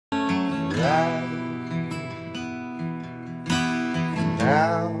right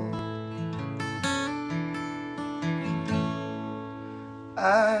now.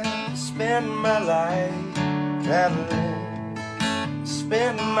 I spend my life traveling,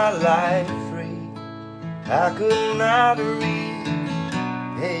 spend my life free. I could not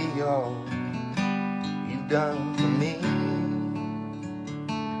repay all you've done for me.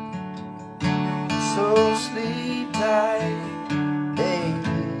 So sleep tight, baby,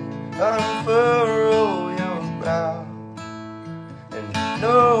 unfurrow your brow, and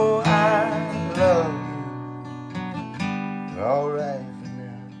know I love you. You're alright for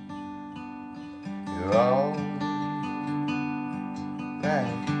now. You're all right now.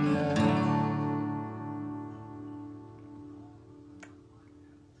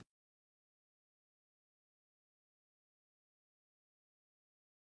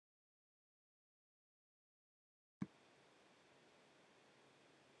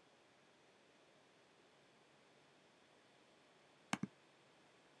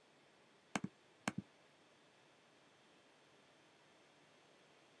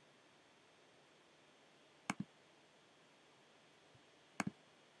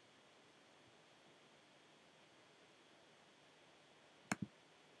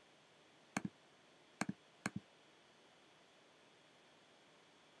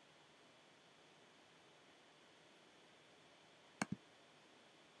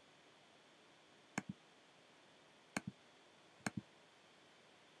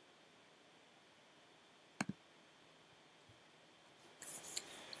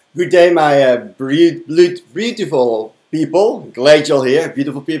 Good day, my beautiful people. Glad you're here,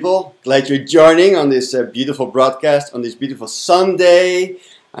 beautiful people. Glad you're joining on this beautiful broadcast on this beautiful Sunday.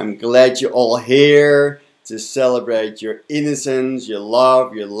 I'm glad you're all here to celebrate your innocence, your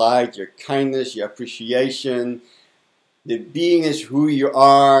love, your light, your kindness, your appreciation, the beingness who you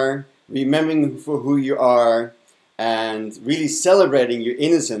are, remembering for who you are, and really celebrating your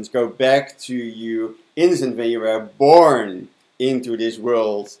innocence. Go back to you innocent when you were born into this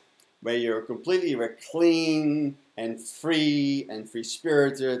world, where you're completely clean and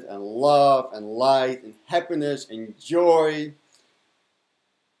free-spirited and love and light and happiness and joy.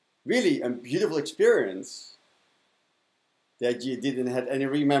 Really a beautiful experience that you didn't have any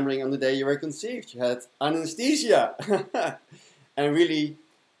remembering on the day you were conceived. You had anesthesia and really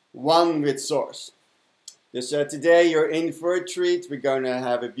one with Source. So today you're in for a treat. We're going to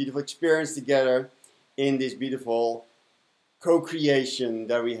have a beautiful experience together in this beautiful co-creation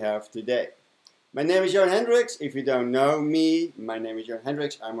that we have today. My name is Johan Hendricks. If you don't know me, my name is Johan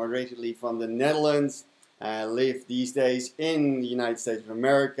Hendricks. I'm originally from the Netherlands. I live these days in the United States of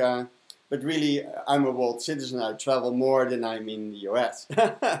America. But really, I'm a world citizen. I travel more than I'm in the US.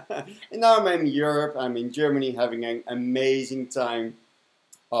 And now I'm in Europe. I'm in Germany having an amazing time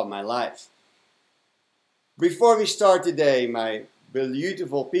of my life. Before we start today, my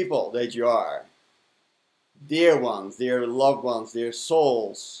beautiful people that you are, dear ones, dear loved ones, dear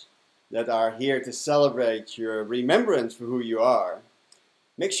souls that are here to celebrate your remembrance for who you are,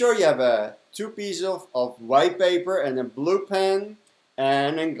 make sure you have two pieces of white paper and a blue pen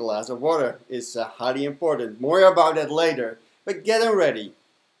and a glass of water. It's highly important. More about that later, but get them ready.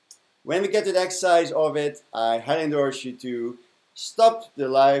 When we get to the exercise of it, I highly endorse you to stop the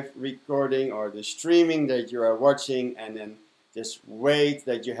live recording or the streaming that you are watching, and then just wait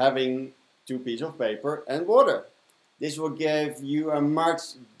that you're having two pieces of paper and water. This will give you a much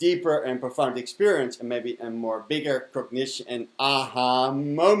deeper and profound experience, and maybe a more bigger cognition and aha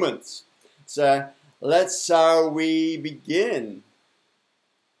moments. So let's how we begin.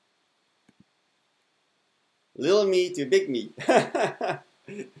 Little me to big me.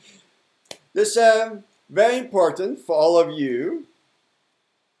 This very important for all of you.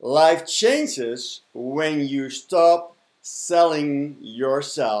 Life changes when you stop selling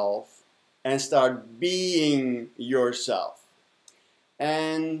yourself and start being yourself.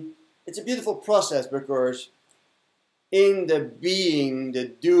 And it's a beautiful process, because in the being, the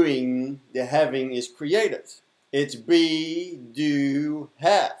doing, the having is created. It's be, do,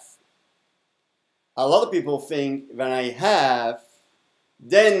 have. A lot of people think when I have,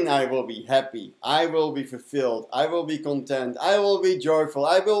 then I will be happy, I will be fulfilled, I will be content, I will be joyful,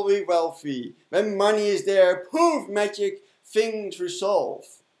 I will be wealthy. When money is there, poof, magic, things resolve.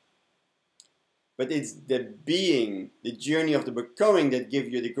 But it's the being, the journey of the becoming that gives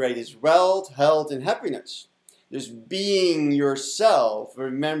you the greatest wealth, health, and happiness. Just being yourself,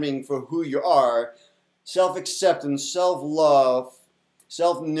 remembering for who you are, self-acceptance, self-love,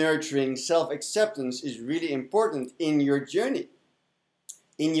 self-nurturing, self-acceptance is really important in your journey,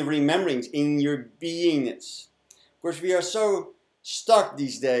 in your rememberings, in your beingness. Of course, we are so stuck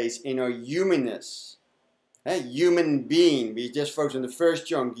these days in our humanness. Human being, we just focus on the first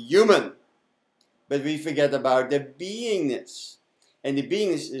chunk, human. But we forget about the beingness. And the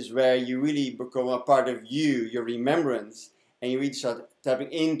beingness is where you really become a part of you, your remembrance, and you really start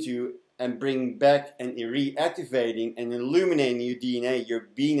tapping into and bring back and reactivating and illuminating your DNA, your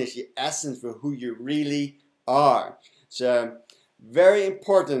beingness, your essence for who you really are. So very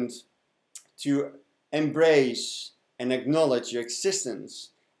important to embrace and acknowledge your existence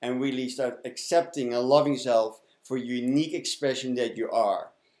and really start accepting and loving yourself for your unique expression that you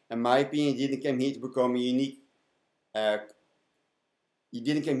are. In my opinion, you didn't come here to become a unique, you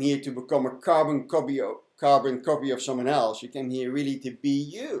didn't come here to become a carbon copy of someone else. You came here really to be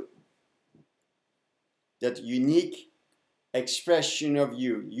you. That unique expression of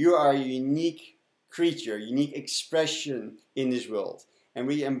you. You are a unique creature, unique expression in this world. And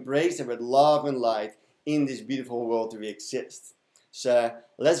we embrace it with love and light in this beautiful world that we exist. So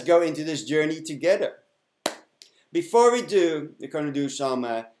let's go into this journey together. Before we do, we're going to do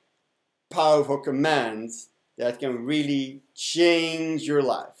some powerful commands that can really change your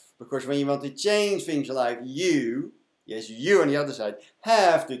life. Because when you want to change things in life, you, yes, you on the other side,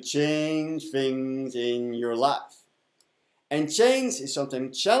 have to change things in your life. And change is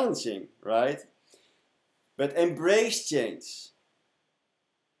sometimes challenging, right? But embrace change.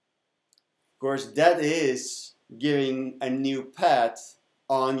 Of course, that is giving a new path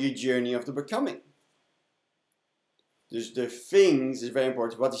on your journey of the becoming. Dus the things is very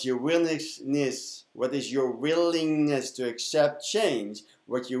important. What is your willingness? What is your willingness to accept change?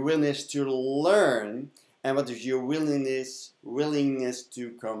 What your willingness to learn? And what is your willingness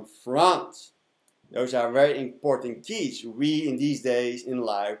to confront? Those are very important keys. We, in these days in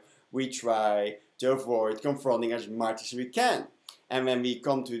life, we try to avoid confronting as much as we can. And when we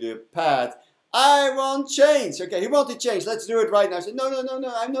come to the path, I want change. Okay, you want to change. Let's do it right now. I say, no,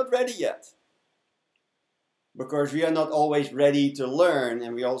 I'm not ready yet. Because we are not always ready to learn,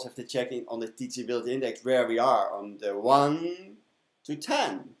 and we also have to check in on the teachability index where we are on the 1 to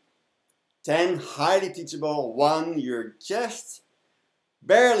 10. 10 highly teachable, 1 you're just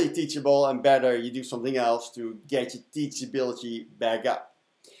barely teachable, and better you do something else to get your teachability back up.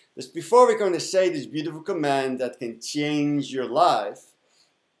 Just before we're going to say this beautiful command that can change your life,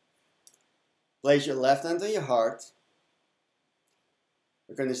 place your left hand on your heart.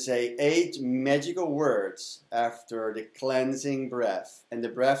 We're going to say 8 magical words after the cleansing breath, and the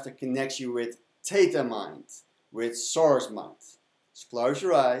breath that connects you with Theta mind, with Source mind. Just close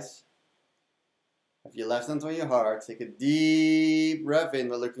your eyes. Have your left hand on your heart. Take a deep breath in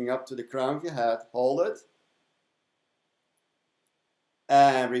by looking up to the crown of your head. Hold it.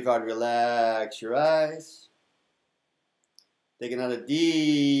 And breathe out. Relax your eyes. Take another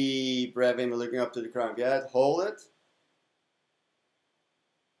deep breath in by looking up to the crown of your head. Hold it.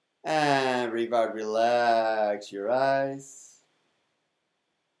 And breathe out, relax your eyes.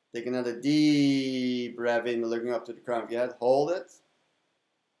 Take another deep breath in, looking up to the crown of your head. Hold it.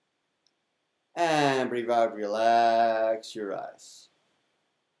 And breathe out, relax your eyes.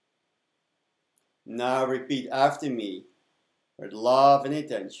 Now repeat after me with love and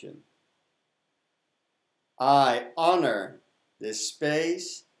intention. I honor the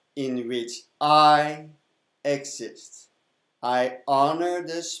space in which I exist. I honor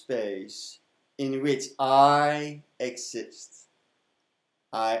the space in which I exist.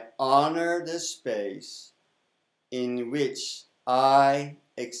 I honor the space in which I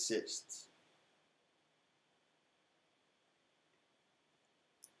exist.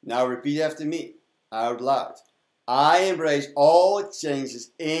 Now repeat after me, out loud. I embrace all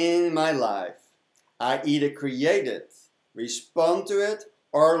changes in my life. I either create it, respond to it,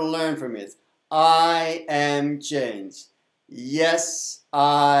 or learn from it. I am change. Yes,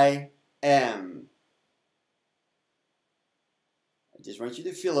 I am. I just want you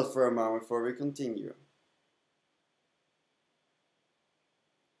to feel it for a moment before we continue.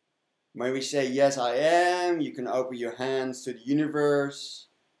 When we say, yes, I am, you can open your hands to the universe,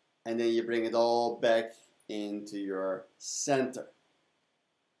 and then you bring it all back into your center.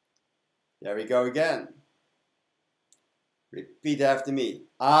 There we go again. Repeat after me.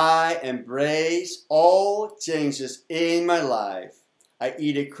 I embrace all changes in my life. I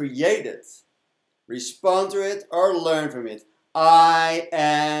either create it, respond to it, or learn from it. I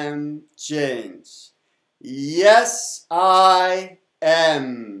am change. Yes, I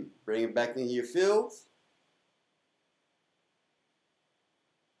am. Bring it back into your field.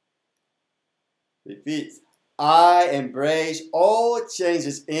 Repeat. I embrace all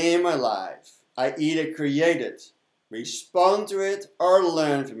changes in my life. I either create it, respond to it, or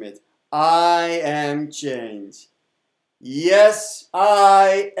learn from it. I am change. Yes,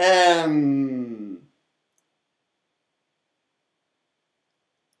 I am.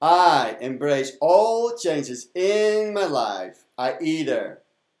 I embrace all changes in my life. I either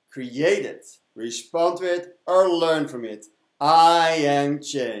create it, respond to it, or learn from it. I am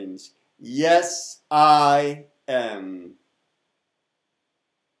change. Yes, I am.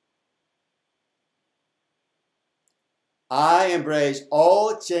 I embrace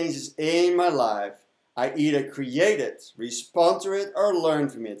all changes in my life. I either create it, respond to it, or learn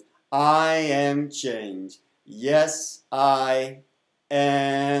from it. I am change. Yes, I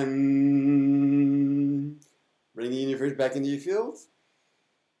am. Bring the universe back into your field.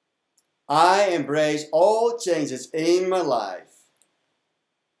 I embrace all changes in my life.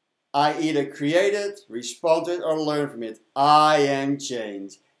 I either create it, respond to it, or learn from it. I am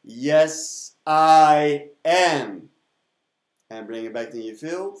change. Yes, I am. And bring it back to your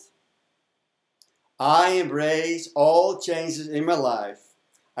field. I embrace all changes in my life.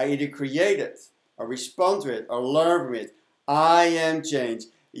 I either create it, or respond to it, or learn from it. I am change.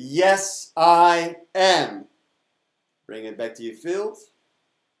 Yes, I am. Bring it back to your field.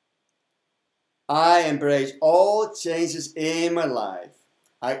 I embrace all changes in my life.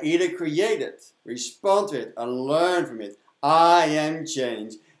 I either create it, respond to it, or learn from it. I am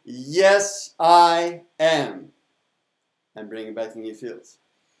change. Yes, I am. And bring it back in your field.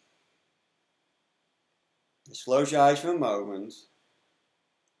 Just close your eyes for a moment.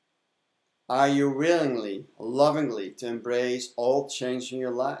 Are you willingly, lovingly to embrace all change in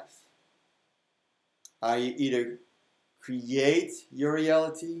your life? Are you either create your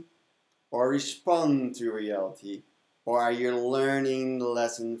reality or respond to reality? Or are you learning the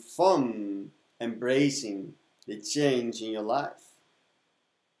lesson from embracing the change in your life?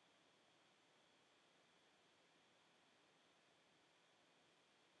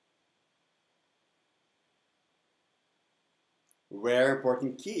 Very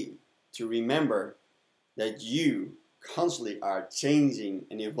important key to remember that you constantly are changing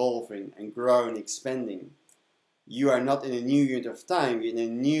and evolving and growing, expanding. You are not in a new unit of time, you're in a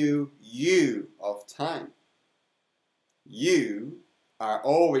new you of time. You are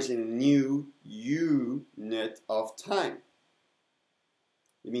always in a new unit of time.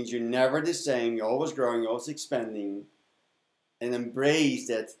 It means you're never the same, you're always growing, you're always expanding. And embrace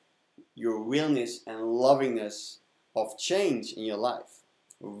that your willingness and lovingness of change in your life.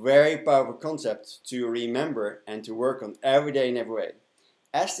 Very powerful concept to remember and to work on every day in every way.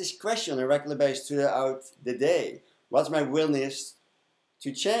 Ask this question on a regular basis throughout the day. What's my willingness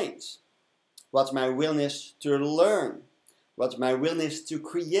to change? What's my willingness to learn? What's my willingness to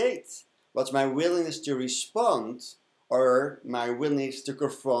create? What's my willingness to respond? Or my willingness to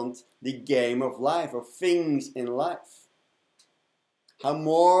confront the game of life or things in life? How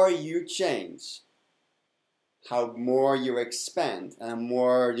more you change, how more you expand, and the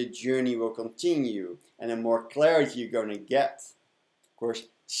more the journey will continue, and the more clarity you're going to get. Of course,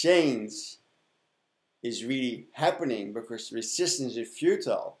 change is really happening because resistance is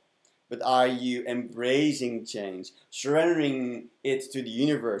futile. But are you embracing change, surrendering it to the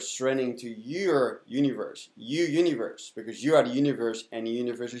universe, surrendering to your universe, because you are the universe and the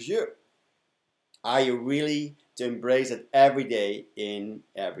universe is you? Are you really to embrace it every day in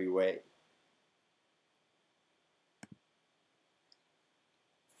every way?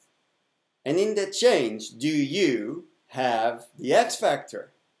 And in that change, do you have the X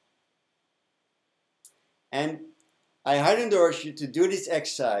factor? And I highly endorse you to do this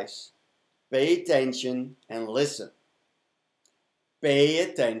exercise. Pay attention and listen. Pay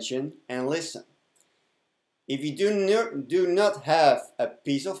attention and listen. If you do not have a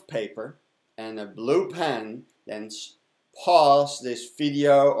piece of paper and a blue pen, then pause this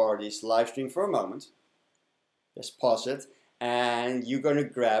video or this live stream for a moment. Just pause it, and you're going to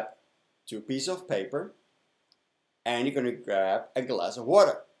grab 2 pieces of paper and you're going to grab a glass of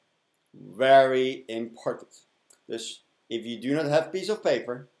water. Very important. Dus if you do not have a piece of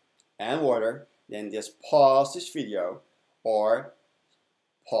paper and water, then just pause this video or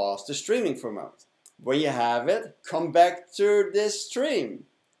pause the streaming for a moment. When you have it, come back to this stream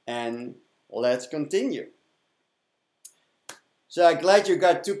and let's continue. So I'm glad you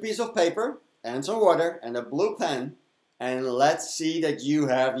got 2 pieces of paper and some water and a blue pen, and let's see that you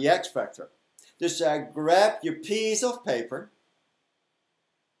have the X factor. Just grab your piece of paper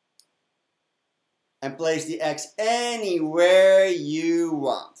and place the X anywhere you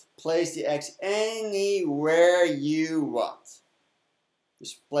want. Place the X anywhere you want.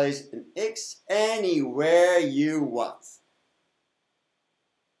 Just place an X anywhere you want.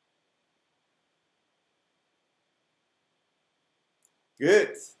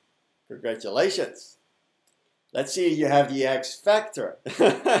 Good. Congratulations. Let's see, you have the X factor.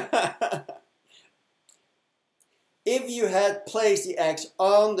 If you had placed the X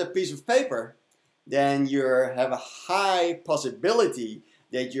on the piece of paper, then you have a high possibility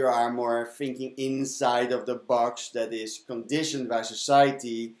that you are more thinking inside of the box that is conditioned by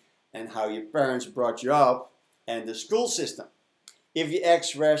society and how your parents brought you up and the school system. If the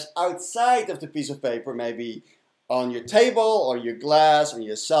X was outside of the piece of paper, maybe on your table or your glass, on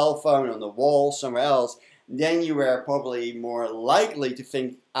your cell phone, on the wall, somewhere else, then you were probably more likely to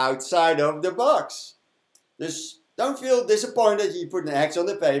think outside of the box. Just don't feel disappointed you put an X on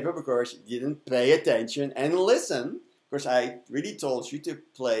the paper because you didn't pay attention and listen, because I really told you to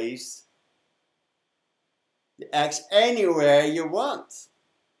place the X anywhere you want.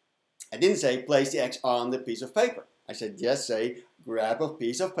 I didn't say place the X on the piece of paper. I said just say grab a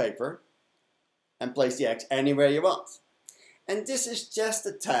piece of paper and place the X anywhere you want. And this is just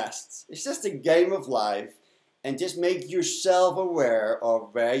a test. It's just a game of life. And just make yourself aware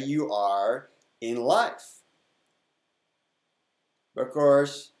of where you are in life.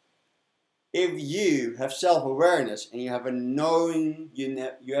 Because if you have self-awareness and you have a knowing, you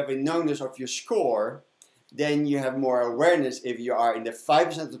have a knownness of your score, then you have more awareness if you are in the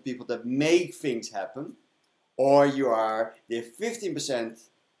 5% of the people that make things happen, or you are the 15%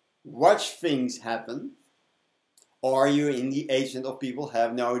 watch things happen, or you're in the 8% of people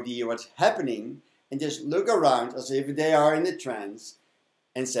have no idea what's happening and just look around as if they are in a trance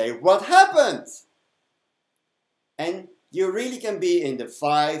and say, what happened? And you really can be in the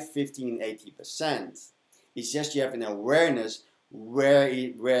 5, 15, 80%. It's just you have an awareness where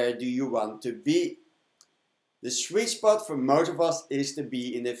do you want to be. The sweet spot for most of us is to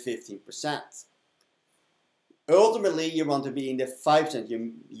be in the 15%. Ultimately, you want to be in the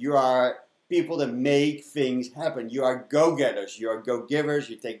 5%. You are people that make things happen. You are go-getters. You are go-givers.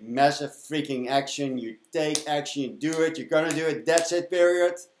 You take massive freaking action. You take action. You do it. You're going to do it. That's it,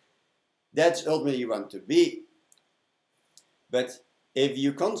 period. That's ultimately you want to be. But if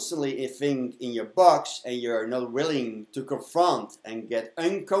you constantly think in your box and you're not willing to confront and get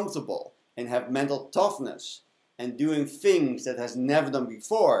uncomfortable and have mental toughness and doing things that has never done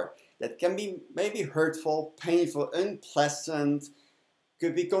before, that can be maybe hurtful, painful, unpleasant,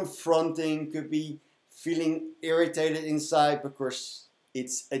 could be confronting, could be feeling irritated inside because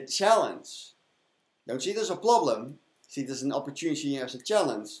it's a challenge. Don't see it as a problem, see it as an opportunity, as a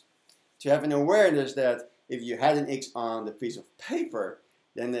challenge. To have an awareness that if you had an X on the piece of paper,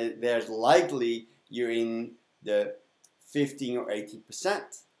 then there's likely you're in the 15 or 80%.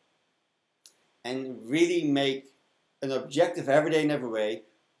 And really make an objective every day in every way.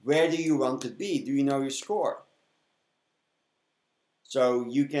 Where do you want to be? Do you know your score? So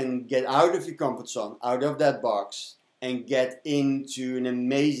you can get out of your comfort zone, out of that box, and get into an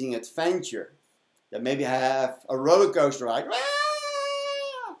amazing adventure. That maybe have a roller coaster ride.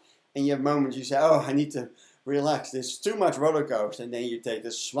 And you have moments you say, oh, I need to relax. There's too much roller coaster. And then you take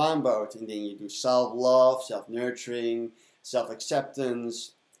the swan boat, and then you do self-love, self-nurturing,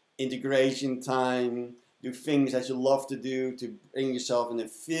 self-acceptance, integration time, do things that you love to do to bring yourself in a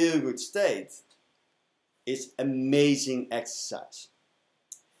feel-good state. It's amazing exercise.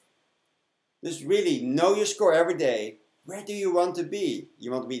 Just really know your score every day. Where do you want to be?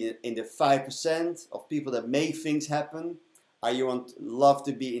 You want to be in the 5% of people that make things happen? Or you love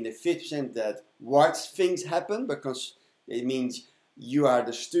to be in the 50% that watch things happen, because it means you are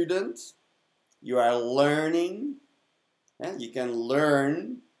the student, you are learning, and you can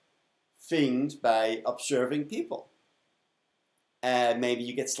learn things by observing people. Maybe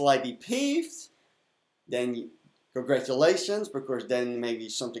you get slightly peeved, then congratulations, because then maybe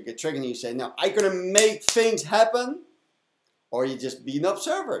something gets triggered and you say, no, I'm going to make things happen. Or you just be an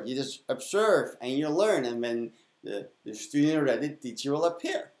observer. You just observe and you learn, and when the student ready, the teacher will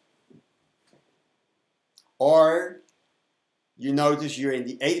appear. Or you notice you're in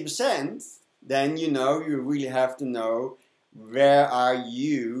the 80%, then you know you really have to know where are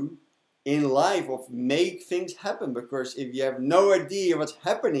you in life of make things happen. Because if you have no idea what's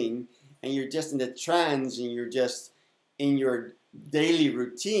happening and you're just in the trance and you're just in your daily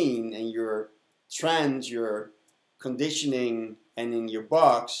routine and your trance, your conditioning and in your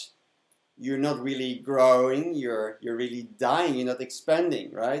box, you're not really growing, you're really dying, you're not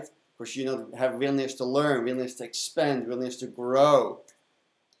expanding, right? Because you don't have willingness to learn, willingness to expand, willingness to grow.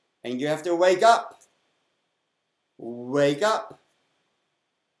 And you have to wake up. Wake up.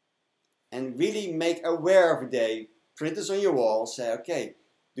 And really make aware every day. Print this on your wall, say, okay,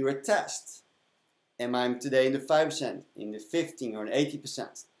 do a test. Am I today in the 5%, in the 15 or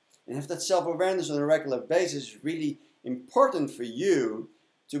 80%? And have that self-awareness on a regular basis is really important for you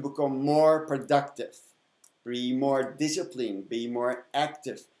to become more productive. Be more disciplined, be more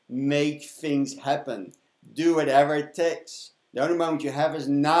active, make things happen, do whatever it takes. The only moment you have is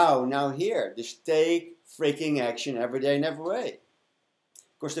now, now here. Just take freaking action every day in every way.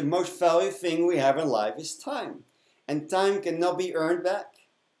 Of course, the most valuable thing we have in life is time. And time cannot be earned back.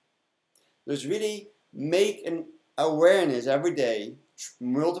 Just really make an awareness every day,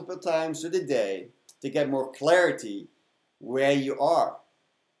 multiple times through the day, to get more clarity where you are.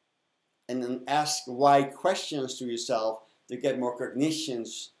 And then ask why questions to yourself to get more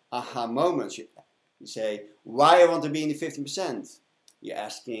cognitions, aha moments. You say, why I want to be in the 15%. You're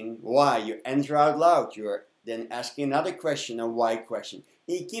asking why. You enter out loud. You're then asking another question, a why question.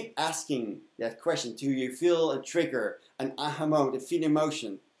 And you keep asking that question till you feel a trigger, an aha moment, a feel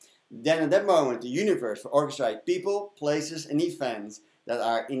emotion. Then at that moment, the universe will orchestrate people, places, and events that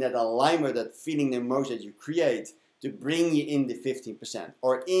are in that alignment, that feeling, the emotion that you create, to bring you in the 15%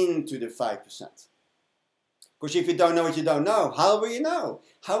 or into the 5%. Because if you don't know what you don't know, how will you know?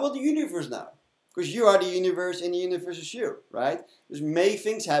 How will the universe know? Because you are the universe and the universe is you, right? Just make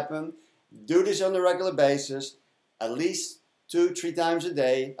things happen. Do this on a regular basis, at least 2-3 times a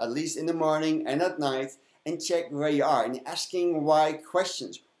day, at least in the morning and at night, and check where you are and asking why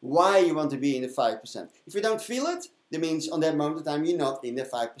questions. Why you want to be in the 5%. If you don't feel it, that means on that moment of time you're not in the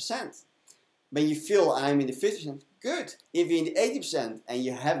 5%. When you feel I'm in the 50%, good. If you're in the 80% and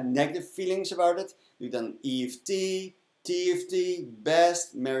you have negative feelings about it, you've done EFT, TFT,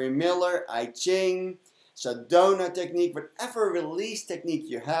 BEST, Mary Miller, I Ching, Sedona technique, whatever release technique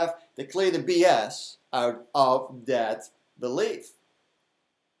you have to clear the BS out of that belief.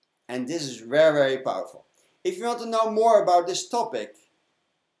 And this is very, very powerful. If you want to know more about this topic,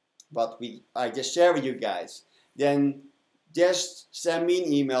 I just share with you guys, then just send me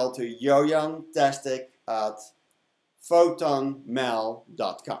an email to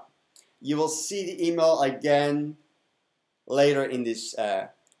jojantastic@photonmail.com. You will see the email again later in this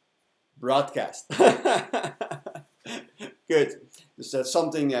broadcast. Good. So that's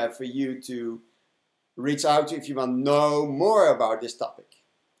something for you to reach out to if you want to know more about this topic.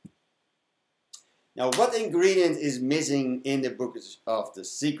 Now, what ingredient is missing in the book of The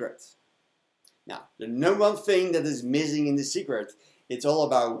Secret? Now, the number one thing that is missing in The Secret, it's all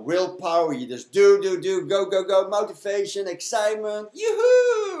about willpower. You just do, go, go, go, motivation, excitement,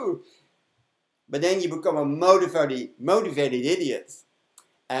 yoo-hoo! But then you become a motivated idiot.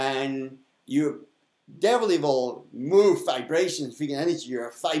 And you definitely will move vibrations, freaking energy.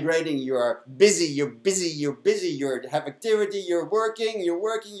 You're vibrating, you're busy, you have activity, you're working,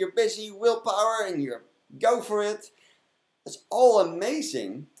 you're busy, willpower, and you go for it. It's all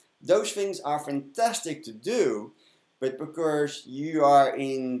amazing. Those things are fantastic to do, but because you are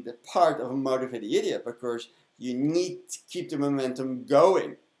in the part of a motivated idiot, because you need to keep the momentum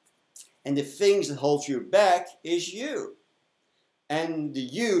going. And the things that hold you back is you. And the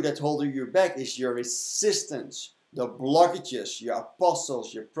you that hold you back is your resistance, the blockages, your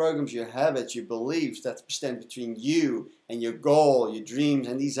apostles, your programs, your habits, your beliefs that stand between you and your goal, your dreams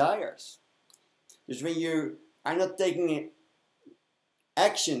and desires. Because when you are not taking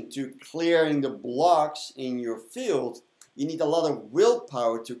action to clearing the blocks in your field, you need a lot of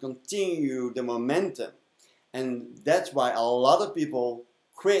willpower to continue the momentum. And that's why a lot of people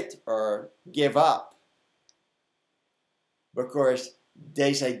quit or give up. Because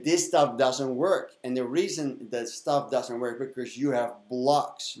they say this stuff doesn't work. And the reason that stuff doesn't work is because you have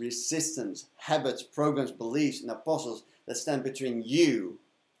blocks, resistance, habits, programs, beliefs, and apostles that stand between you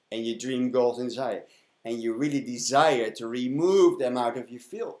and your dream, goals, and desire. And you really desire to remove them out of your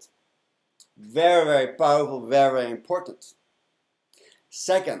field. Very, very powerful, very, very important.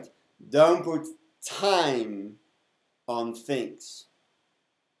 Second, don't put time on things.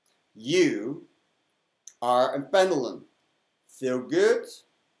 You are a pendulum. Feel good,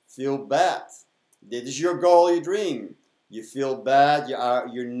 feel bad. This is your goal, your dream. You feel bad,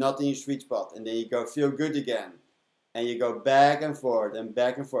 you're not in your sweet spot. And then you go feel good again. And you go back and forth and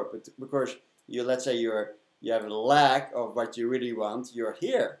back and forth. But because let's say you have a lack of what you really want, you're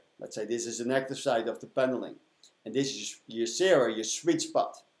here. Let's say this is an active side of the pendulum. And this is your zero, your sweet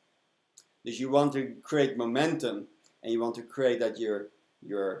spot. Because you want to create momentum and you want to create that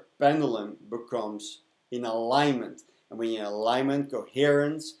your pendulum becomes in alignment. And when you're in alignment,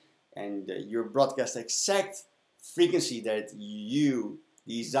 coherence, and you broadcast the exact frequency that you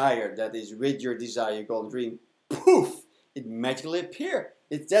desire, that is with your desire, your golden dream, poof, it magically appears.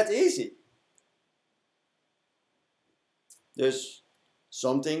 It's that easy. There's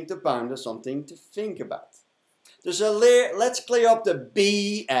something to ponder, something to think about. Let's clear up the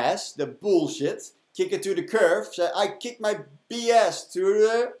BS, the bullshit, kick it to the curve. Say, I kick my BS to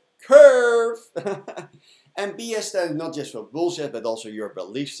the curve. And BS stands not just for bullshit, but also your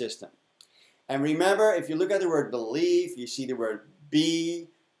belief system. And remember, if you look at the word belief, you see the word B,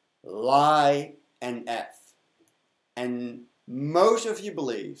 lie, and F. And most of your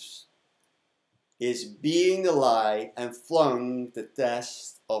beliefs is being the lie and flung the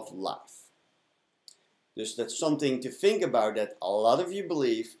test of life. Dus that's something to think about, that a lot of your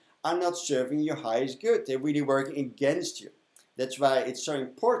beliefs are not serving your highest good. They're really working against you. That's why it's so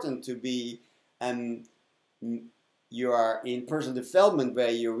important to be, you are in personal development where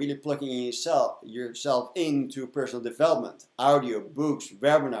you're really plugging yourself into personal development. Audio, books,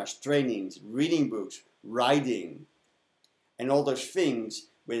 webinars, trainings, reading books, writing, and all those things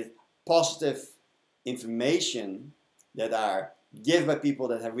with positive information that are given by people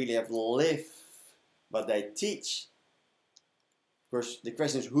that really have lived what they teach. Of course, the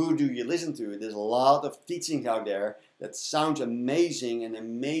question is, who do you listen to? There's a lot of teaching out there that sounds amazing, and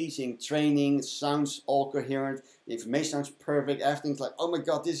amazing training. It sounds all coherent. The information sounds perfect. Everything's like, oh my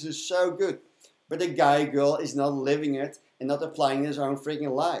God, this is so good. But the guy or girl is not living it and not applying his own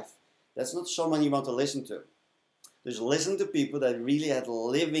freaking life. That's not someone you want to listen to. Just listen to people that really are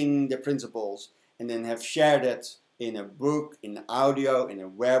living the principles and then have shared it in a book, in an audio, in a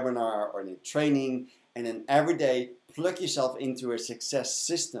webinar, or in a training, and then every day plug yourself into a success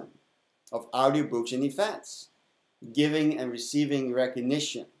system of audiobooks and events, giving and receiving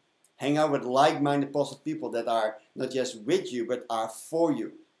recognition. Hang out with like-minded positive people that are not just with you, but are for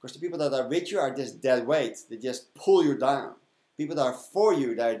you. Because the people that are with you are just dead weight. They just pull you down. People that are for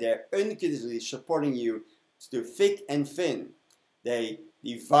you, they're uncritically supporting you through thick and thin. They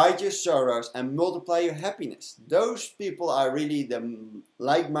divide your sorrows and multiply your happiness. Those people are really the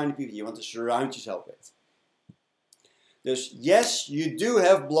like-minded people you want to surround yourself with. Dus yes, you do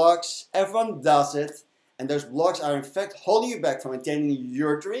have blocks. Everyone does it. And those blocks are in fact holding you back from attaining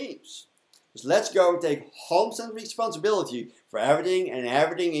your dreams. So let's go and take 100% responsibility for everything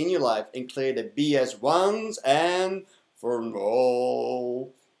in your life and clear the BS once and for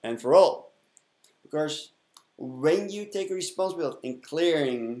all. Because when you take responsibility in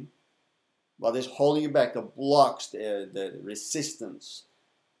clearing what is holding you back, the blocks, the resistance,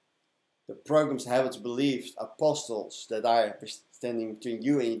 the programs, habits, beliefs, apostles that are standing between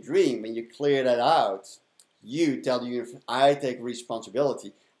you and your dream, when you clear that out, you tell the universe, I take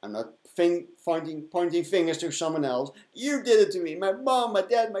responsibility. I'm not pointing fingers to someone else. You did it to me, my mom, my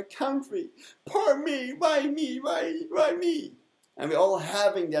dad, my country. Poor me, why me, why me? And we're all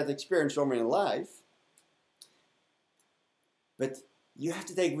having that experience somewhere in life. But you have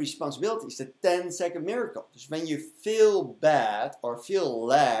to take responsibility. It's the 10-second miracle. So when you feel bad or feel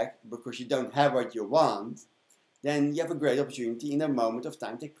lack because you don't have what you want, then you have a great opportunity in a moment of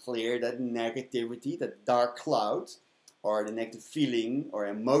time to clear that negativity, that dark cloud, or the negative feeling or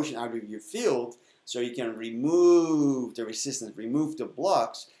emotion out of your field, so you can remove the resistance, remove the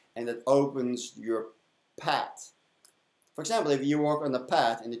blocks, and that opens your path. For example, if you walk on a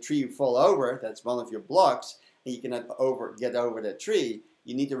path and the tree fall over, that's one of your blocks, and you cannot get over that tree,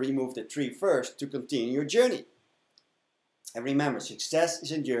 you need to remove the tree first to continue your journey. And remember, success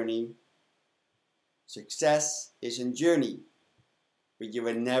is a journey. Success is a journey, but you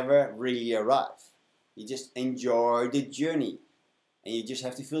will never really arrive. You just enjoy the journey, and you just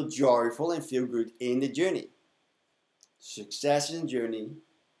have to feel joyful and feel good in the journey. Success is a journey,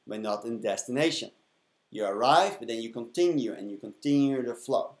 but not a destination. You arrive, but then you continue, and you continue the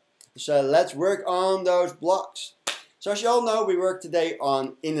flow. So let's work on those blocks. So as you all know, we work today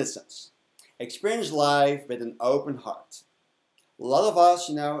on innocence. Experience life with an open heart. A lot of us,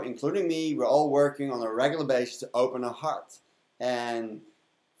 including me, we're all working on a regular basis to open our heart. And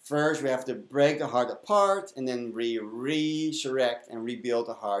first we have to break the heart apart, and then we resurrect and rebuild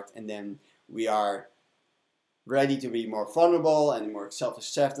the heart, and then we are ready to be more vulnerable and more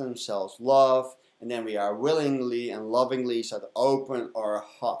self-acceptance, self-love, and then we are willingly and lovingly start to open our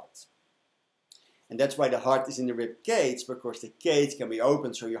heart. And that's why the heart is in the rib cage, because the cage can be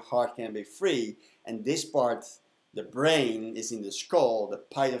opened so your heart can be free. And this part, the brain, is in the skull, the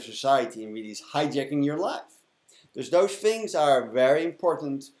part of society, and really is hijacking your life. Those things are very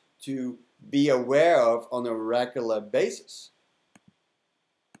important to be aware of on a regular basis.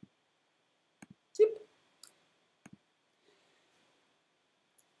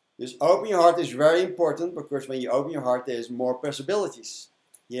 This open your heart is very important, because when you open your heart, there's more possibilities.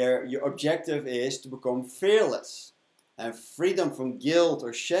 Here, your objective is to become fearless and freedom from guilt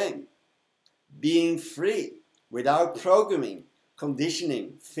or shame. Being free without programming,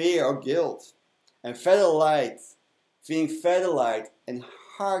 conditioning, fear or guilt. And feeling fed light and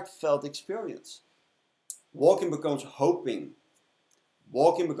heartfelt experience. Walking becomes hoping.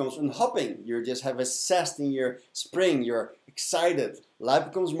 Walking becomes unhopping. You just have a zest in your spring. You're excited. Life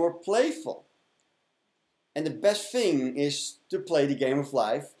becomes more playful. And the best thing is to play the game of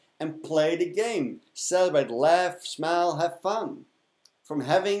life and play the game. Celebrate, laugh, smile, have fun. From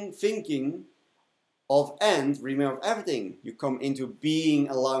having, thinking of and remember everything. You come into being,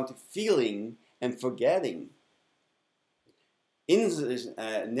 allowing to feeling and forgetting. Innocence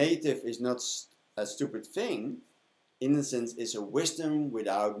native is not a stupid thing. Innocence is a wisdom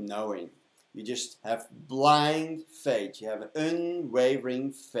without knowing. You just have blind faith. You have an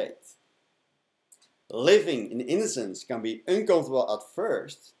unwavering faith. Living in innocence can be uncomfortable at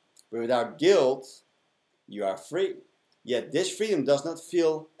first, but without guilt, you are free. Yet this freedom does not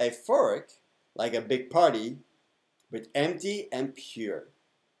feel euphoric like a big party, but empty and pure.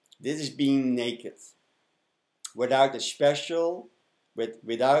 This is being naked, without the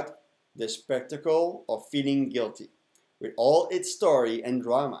spectacle of feeling guilty, with all its story and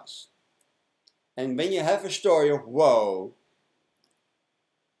dramas. And when you have a story of woe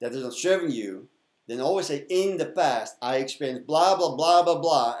that is not serving you, then always say, in the past, I experienced blah, blah, blah, blah,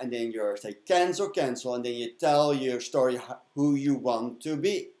 blah, and then you say, cancel, cancel, and then you tell your story who you want to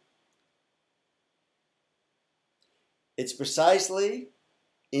be. It's precisely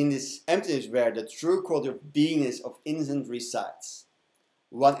in this emptiness where the true quality of beingness of innocence resides.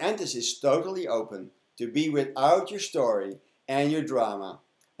 One enters is totally open to be without your story and your drama,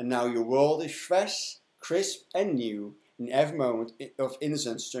 and now your world is fresh, crisp, and new, and every moment of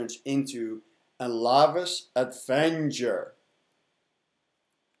innocence turns into a lavish adventure.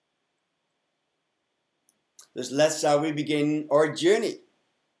 Dus that's how we begin our journey.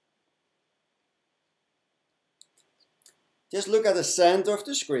 Just look at the center of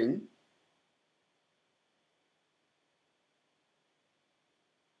the screen.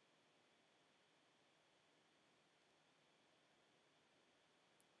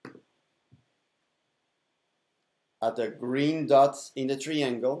 At the green dot in the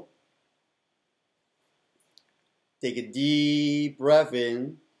triangle. Take a deep breath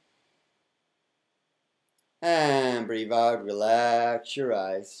in. And breathe out, relax your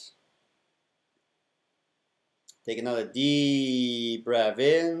eyes. Take another deep breath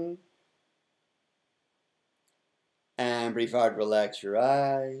in. And breathe out, relax your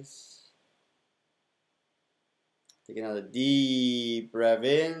eyes. Take another deep breath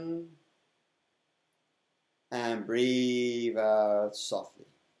in. And breathe out softly.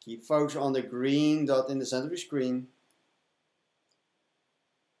 Keep focus on the green dot in the center of your screen.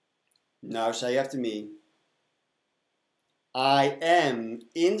 Now say after me. I am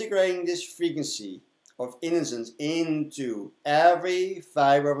integrating this frequency of innocence into every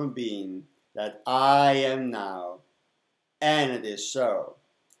fiber of my being that I am now. And it is so.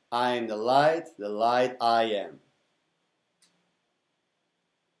 I am the light I am.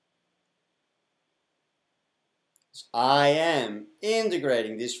 I am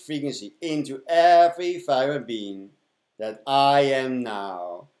integrating this frequency into every fiber of being that I am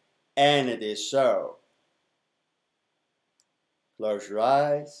now. And it is so. Close your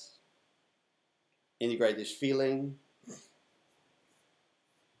eyes. Integrate this feeling.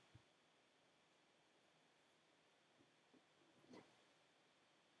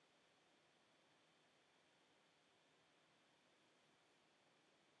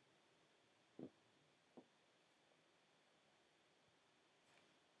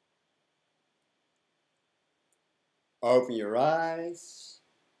 Open your eyes.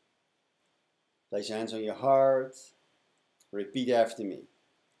 Place your hands on your heart. Repeat after me.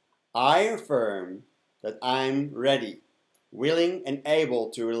 I affirm that I'm ready, willing and able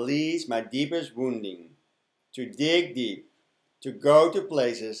to release my deepest wounding, to dig deep, to go to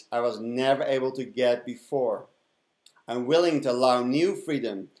places I was never able to get before. I'm willing to allow new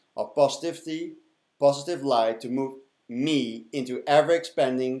freedom of positivity, positive light to move me into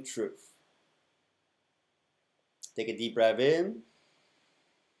ever-expanding truth. Take a deep breath in.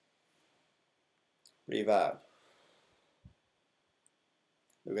 Breathe out.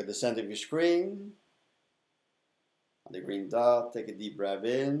 Look at the center of your screen. On the green dot, take a deep breath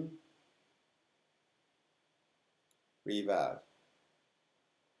in. Breathe out.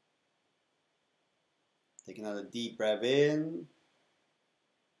 Take another deep breath in.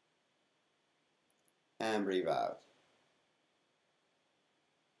 And breathe out.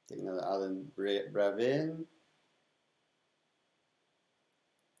 Take another breath in.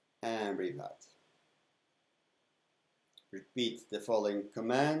 And breathe out. Repeat the following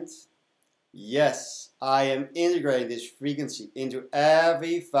commands. Yes, I am integrating this frequency into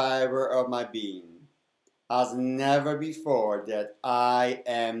every fiber of my being, as never before that I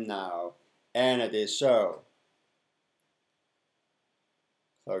am now, and it is so.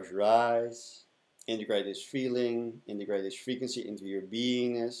 Close your eyes. Integrate this feeling, integrate this frequency into your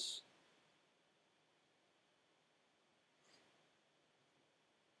beingness.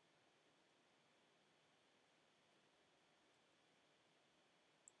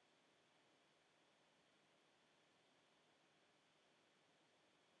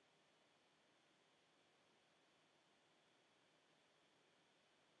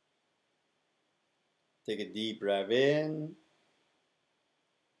 Take a deep breath in.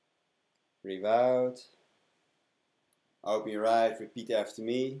 Breathe out. Open your eyes, repeat after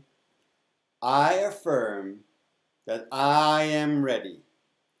me. I affirm that I am ready,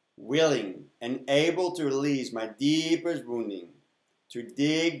 willing, and able to release my deepest wounding, to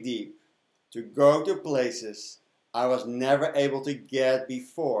dig deep, to go to places I was never able to get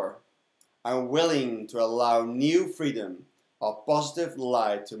before. I'm willing to allow new freedom of positive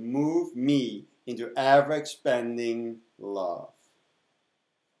light to move me into ever-expanding love.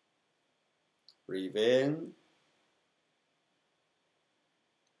 Breathe in.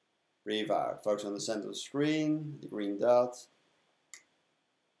 Breathe out. Focus on the center of the screen, the green dot.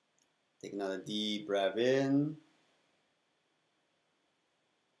 Take another deep breath in.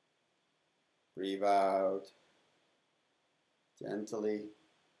 Breathe out gently.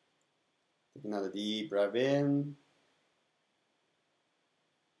 Take another deep breath in.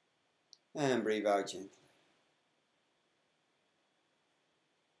 And breathe out gently.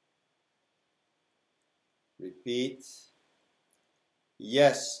 Repeat.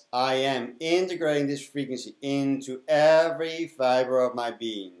 Yes, I am integrating this frequency into every fiber of my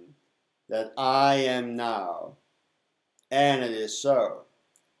being that I am now. And it is so.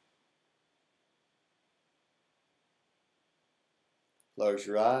 Close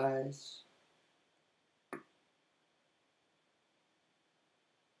your eyes.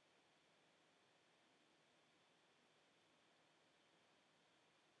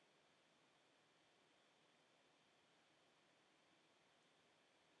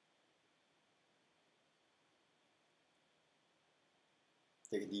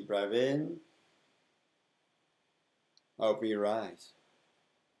 Take a deep breath in. Open your eyes.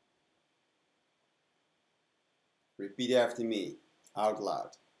 Repeat after me, out loud.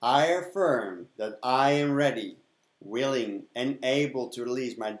 I affirm that I am ready, willing, and able to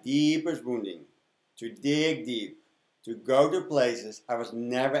release my deepest wounding, to dig deep, to go to places I was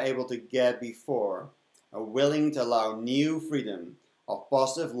never able to get before, and willing to allow new freedom of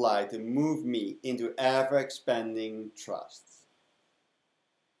positive light to move me into ever-expanding trust.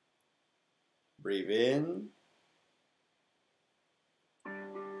 Breathe in.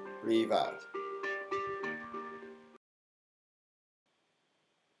 Breathe out.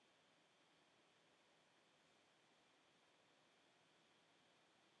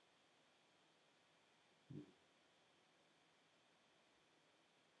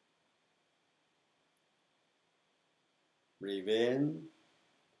 Breathe in.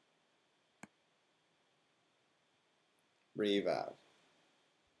 Breathe out.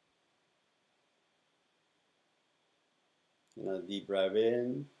 Another deep breath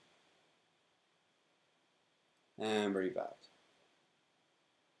in. And breathe out.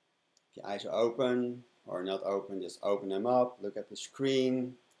 If your eyes are open or not open, just open them up. Look at the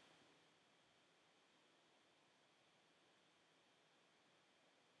screen.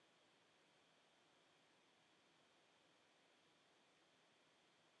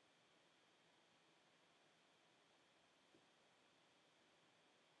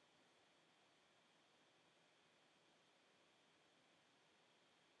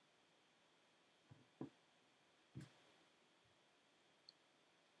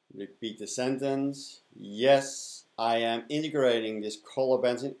 Repeat the sentence. Yes, I am integrating this color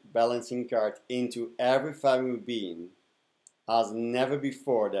balancing card into every fiber of being as never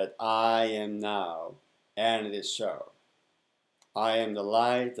before that I am now, and it is so. I am the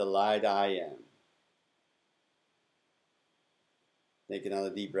light I am. Take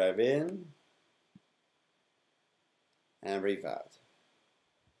another deep breath in and breathe out.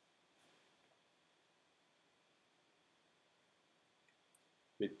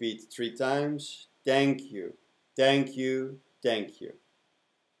 Repeat 3 times. Thank you, thank you, thank you.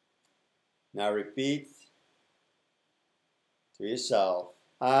 Now repeat to yourself,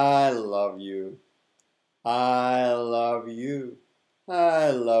 I love you, I love you, I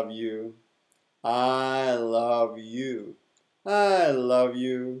love you, I love you, I love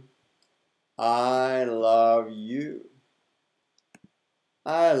you, I love you,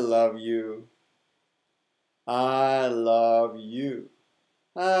 I love you, I love you,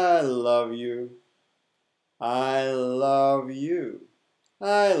 I love you, I love you,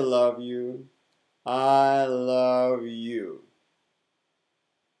 I love you, I love you.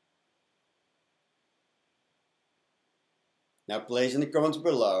 Now place in the comments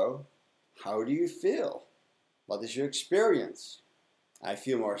below, how do you feel? What is your experience? I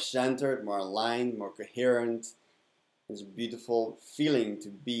feel more centered, more aligned, more coherent. It's a beautiful feeling to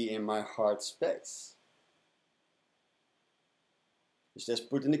be in my heart space. Just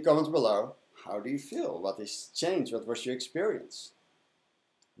put in the comments below, how do you feel? What is changed? What was your experience?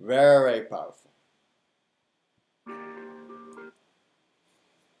 Very powerful.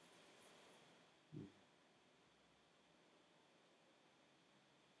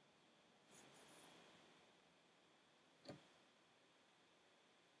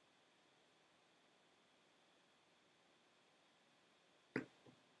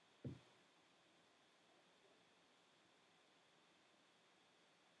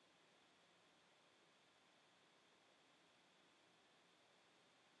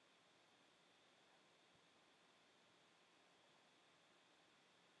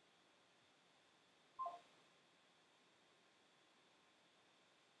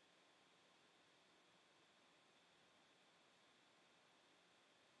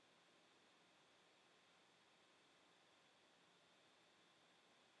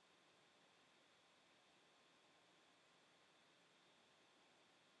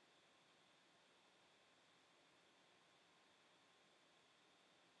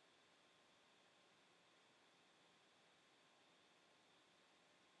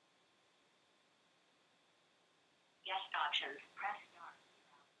 Guest options. Press star.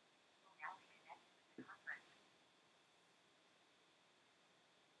 Will now be connected to the conference.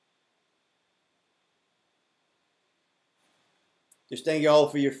 Just thank you all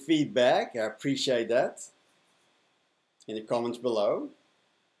for your feedback. I appreciate that. In the comments below.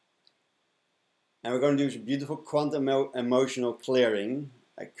 And we're going to do some beautiful quantum emotional clearing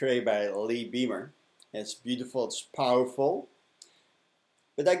created by Lee Beamer. It's beautiful, it's powerful.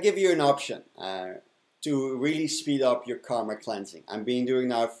 But I give you an option to really speed up your karma cleansing. I've been doing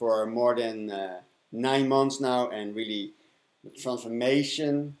that for more than 9 months now, and really the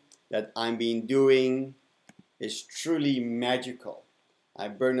transformation that I've been doing is truly magical. I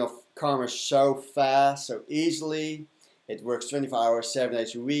burn off karma so fast, so easily. It works 24 hours, 7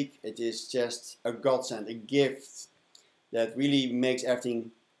 days a week. It is just a godsend, a gift that really makes everything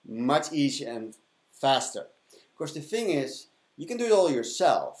much easier and faster. Of course, the thing is, you can do it all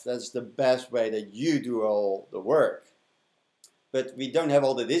yourself. That's the best way that you do all the work. But we don't have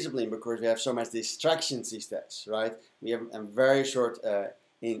all the discipline because we have so much distractions these days, right? We have a very short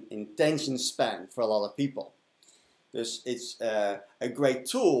attention span for a lot of people. Dus it's a great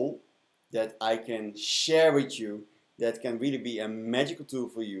tool that I can share with you that can really be a magical tool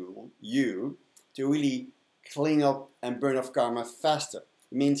for you to really clean up and burn off karma faster.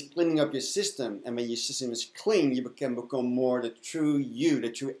 It means cleaning up your system, and when your system is clean, you can become more the true you, the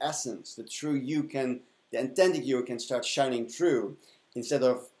true essence. The true you the authentic you can start shining through instead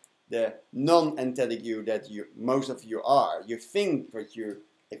of the non-authentic you that most of you are. You think what your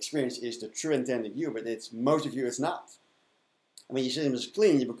experience is the true authentic you, but most of you is not. And when your system is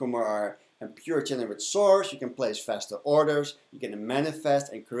clean, you become more a pure channel with source. You can place faster orders. You can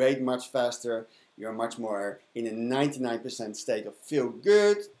manifest and create much faster. You're much more in a 99% state of feel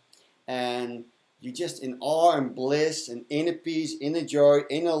good, and you're just in awe and bliss and inner peace, inner joy,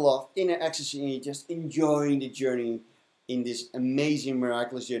 inner love, inner ecstasy, and you're just enjoying the journey in this amazing,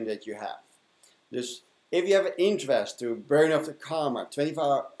 miraculous journey that you have. Dus if you have an interest to burn off the karma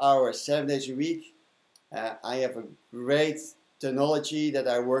 24 hours, 7 days a week, I have a great technology that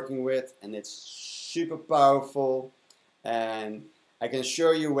I'm working with, and it's super powerful, and I can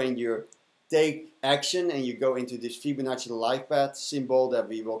assure you when you take action and you go into this Fibonacci life path symbol that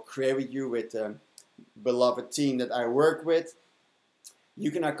we will create with you with the beloved team that I work with,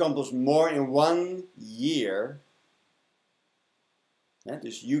 you can accomplish more in 1 year. Yeah,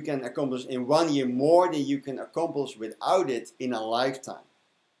 dus you can accomplish in 1 year more than you can accomplish without it in a lifetime,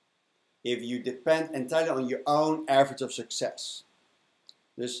 if you depend entirely on your own average of success.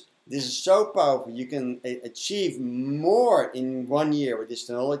 Dus this is so powerful. You can achieve more in 1 year with this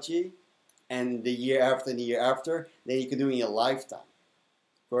technology, and the year after and the year after, than you can do in your lifetime.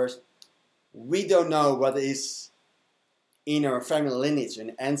 Of course, we don't know what is in our family lineage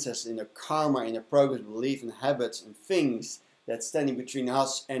and ancestors, in the karma, in the progress, belief, and habits and things that's standing between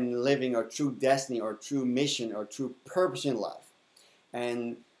us and living our true destiny, or true mission, or true purpose in life.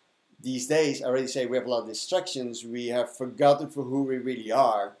 And these days, I already say we have a lot of distractions. We have forgotten for who we really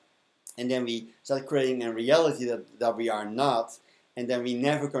are, and then we start creating a reality that we are not. And then we're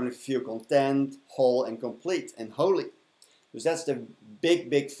never going to feel content, whole, and complete, and holy. Dus that's the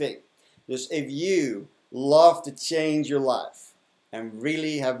big thing. Dus if you love to change your life and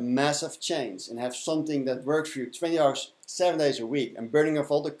really have massive change and have something that works for you 20 hours, 7 days a week and burning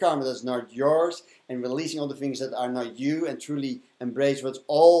off all the karma that's not yours and releasing all the things that are not you and truly embrace that's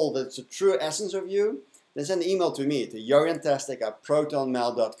the true essence of you, then send an email to me, to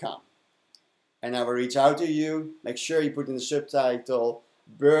joriantastic@protonmail.com. And I will reach out to you. Make sure you put in the subtitle,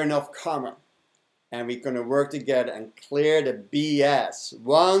 Burn Off Karma. And we're going to work together and clear the BS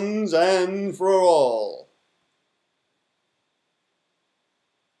once and for all.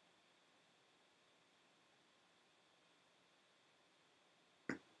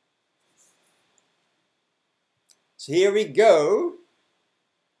 So here we go.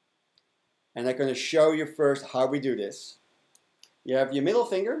 And I'm going to show you first how we do this. You have your middle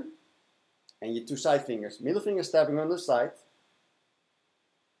finger and your two side fingers. Middle finger stepping on the side.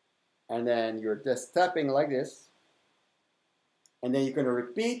 And then you're just tapping like this. And then you're going to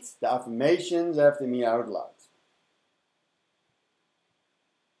repeat the affirmations after me out loud.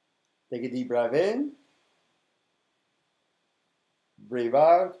 Take a deep breath in. Breathe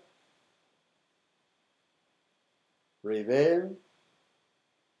out. Breathe in.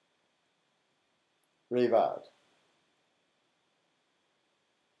 Breathe out.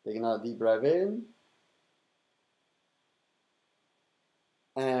 Take another deep breath in.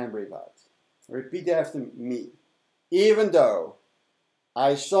 And breathe out. Repeat after me. Even though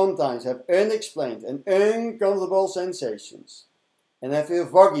I sometimes have unexplained and uncomfortable sensations, and I feel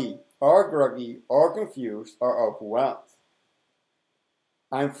foggy or groggy or confused or overwhelmed,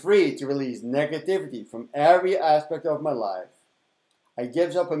 I'm free to release negativity from every aspect of my life. I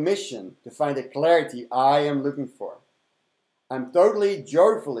give up permission to find the clarity I am looking for. I'm totally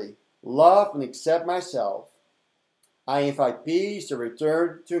joyfully love and accept myself. I invite peace to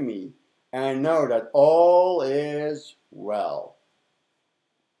return to me, and I know that all is well.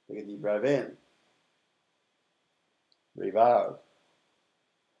 Take a deep breath in. Breathe out.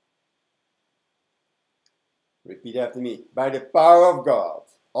 Repeat after me. By the power of God,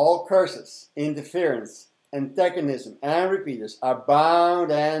 all curses, interference, antagonism, and repeaters are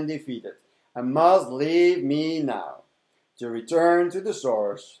bound and defeated and must leave me now, to return to the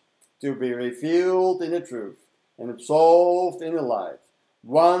source, to be revealed in the truth and absolved in the light,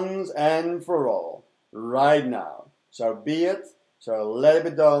 once and for all, right now. So be it, so let it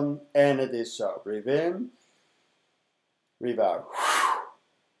be done, and it is so. Breathe in, breathe out.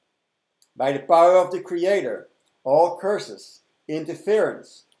 By the power of the Creator, all curses,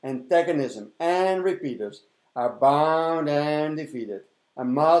 interference, antagonism, and repeaters are bound and defeated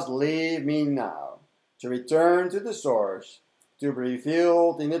and must leave me now, to return to the source, to be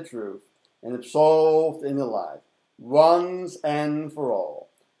revealed in the truth and absolved in the light, once and for all,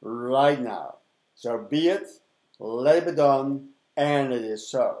 right now. So be it, let it be done, and it is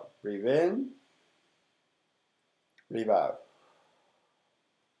so. Breathe in, breathe out.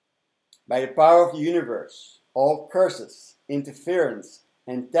 By the power of the universe, all curses, interference,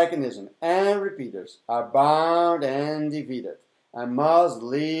 antagonism, and repeaters are bound and defeated and must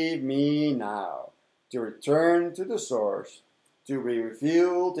leave me now, to return to the source, to be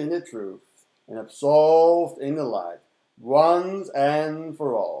revealed in the truth and absolved in the light, once and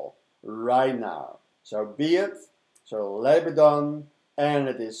for all, right now. So be it, so let it be done, and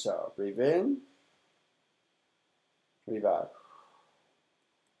it is so. Breathe in, breathe out.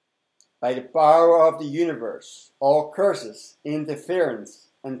 By the power of the universe, all curses, interference,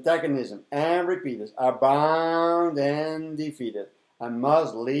 antagonism, and repeaters are bound and defeated and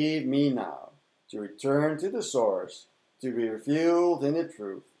must leave me now, to return to the source, to be revealed in the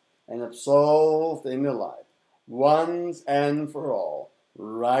truth and absolved in the light, once and for all,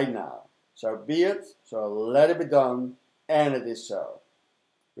 right now. So be it, so let it be done, and it is so.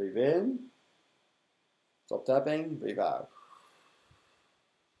 Breathe in, stop tapping, breathe out.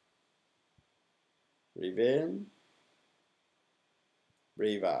 Breathe in,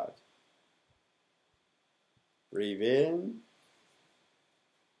 breathe out. Breathe in,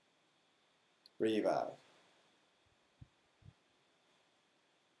 breathe out.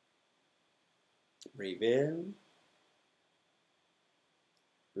 Breathe in,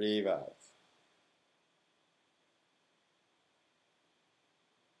 breathe out.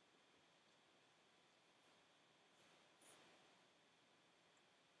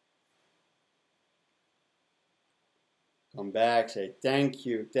 Come back, say thank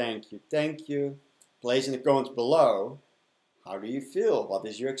you, thank you, thank you. Place in the comments below, how do you feel? What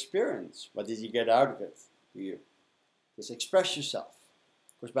is your experience? What did you get out of it? Do you just express yourself?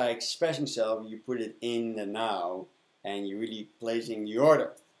 Because by expressing yourself, you put it in the now and you're really placing the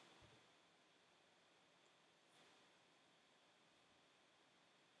order.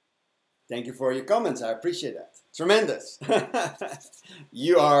 Thank you for your comments. I appreciate that. Tremendous.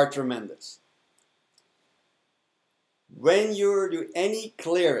 You are tremendous. When you do any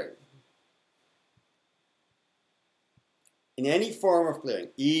clearing, in any form of clearing,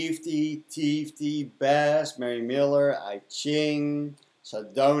 EFT, TFT, Bass, Mary Miller, I Ching,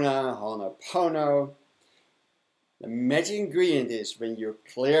 Sedona, Ho'oponopono, the magic ingredient is when you're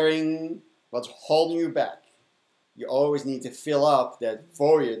clearing what's holding you back, you always need to fill up that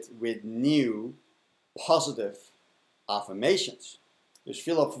void with new positive affirmations. Just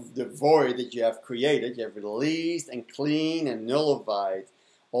fill up the void that you have created, you have released and cleaned and nullified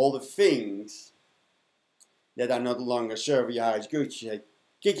all the things that are no longer serving your highest good. You say,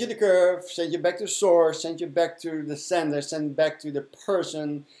 kick you the curve, send you back to source, send you back to the sender, send back to the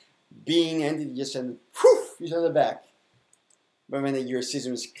person, being, entity, you send it, poof, you send it back. But when your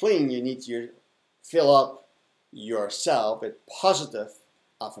system is clean, you need to fill up yourself with positive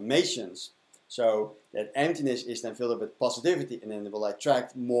affirmations. So that emptiness is then filled up with positivity, and then it will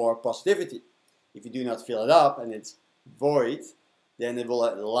attract more positivity. If you do not fill it up and it's void, then it will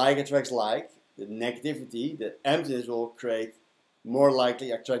like attracts like. The negativity, the emptiness will create more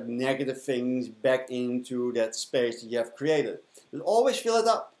likely attract negative things back into that space that you have created. But always fill it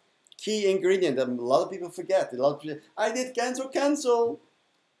up. Key ingredient that a lot of people forget. A lot of people say, I did cancel,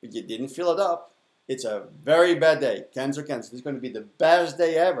 but you didn't fill it up. It's a very bad day. Cancel. It's going to be the best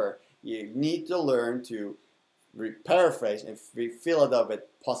day ever. You need to learn to paraphrase and fill it up with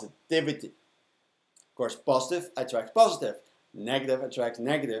positivity. Of course, positive attracts positive. Negative attracts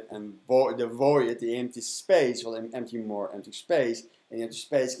negative, and the void, the empty space, will empty more empty space, and the empty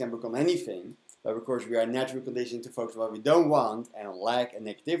space can become anything. But of course, we are naturally conditioned to focus on what we don't want, and lack and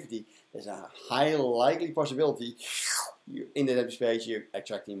negativity. There's a high likely possibility in that empty space you're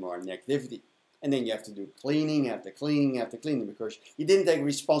attracting more negativity. And then you have to do cleaning after cleaning after cleaning, because you didn't take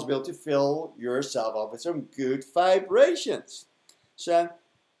responsibility to fill yourself up with some good vibrations. So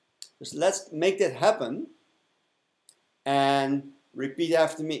let's make that happen. And repeat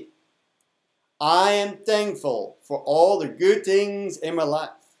after me. I am thankful for all the good things in my life.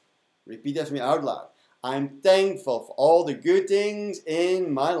 Repeat after me out loud. I'm thankful for all the good things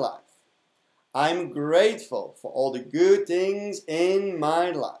in my life. I'm grateful for all the good things in my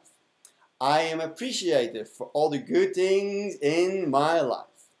life. I am appreciative for all the good things in my life.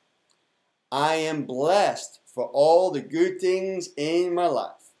 I am blessed for all the good things in my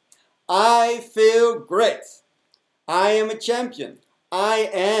life. I feel great. I am a champion. I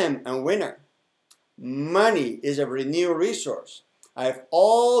am a winner. Money is a renewable resource. I have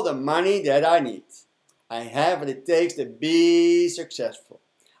all the money that I need. I have what it takes to be successful.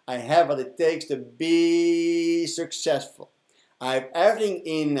 I have what it takes to be successful. I have everything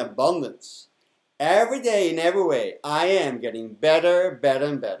in abundance. Every day in every way, I am getting better, better,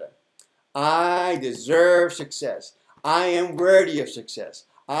 and better. I deserve success. I am worthy of success.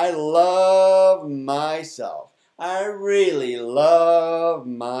 I love myself. I really love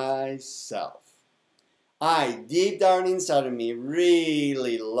myself. I, deep down inside of me,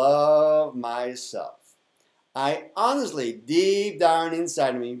 really love myself. I honestly, deep down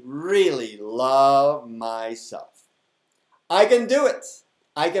inside of me, really love myself. I can do it.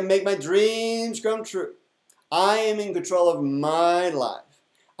 I can make my dreams come true. I am in control of my life.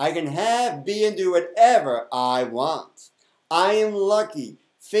 I can have, be, and do whatever I want. I am lucky.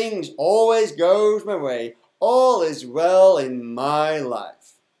 Things always goes my way. All is well in my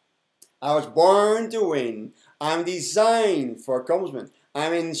life. I was born to win. I'm designed for accomplishment.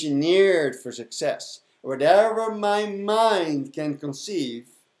 I'm engineered for success. Whatever my mind can conceive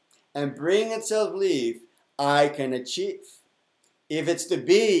and bring itself belief, I can achieve. If it's to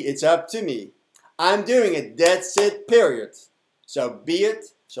be, it's up to me. I'm doing it, that's it, period. So be it,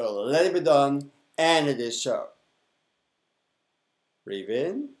 so let it be done, and it is so. Breathe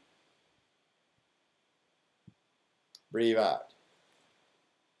in. Breathe out.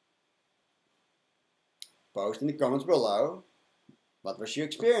 Post in the comments below. What was your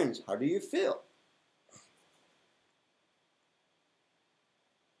experience? How do you feel?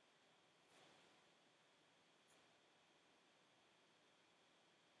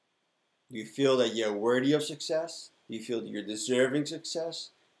 Do you feel that you're worthy of success? Do you feel that you're deserving success?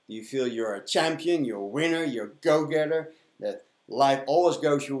 Do you feel you're a champion, you're a winner, you're a go-getter, that life always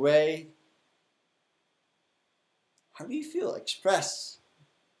goes your way? How do you feel? Express.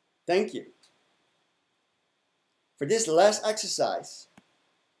 Thank you. For this last exercise,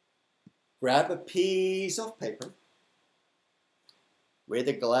 grab a piece of paper with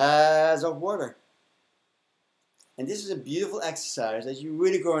a glass of water. And this is a beautiful exercise that you're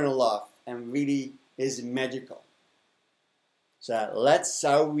really going to love and really is magical. So that's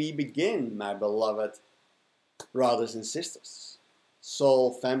how we begin, my beloved brothers and sisters,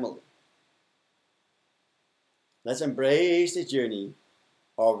 soul family. Let's embrace the journey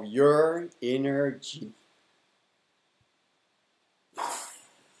of your inner genie.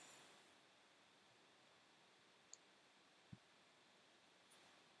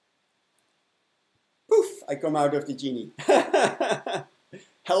 Poof, I come out of the genie.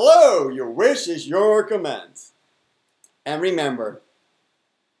 Hello, your wish is your command. And remember,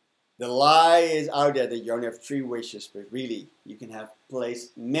 the lie is out there that you only have 3 wishes, but really, you can have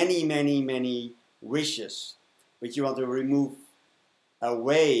placed many, many, many wishes. But you want to move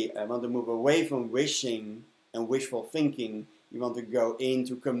away from wishing and wishful thinking. You want to go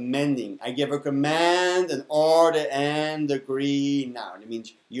into commanding. I give a command, an order, and agree now. That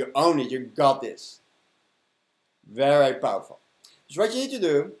means you own it, you got this. Very powerful. So what you need to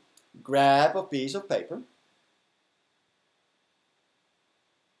do, grab a piece of paper,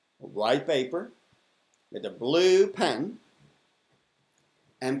 a white paper with a blue pen,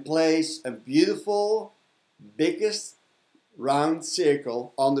 and place a beautiful, biggest round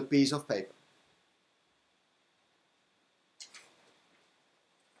circle on the piece of paper.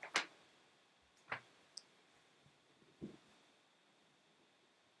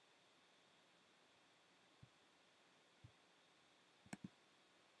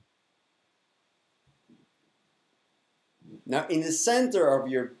 Now in the center of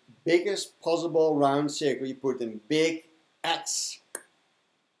your biggest possible round circle, you put a big X.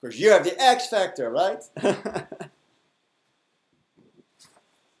 Because you have the X factor, right?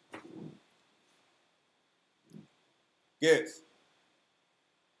 Good.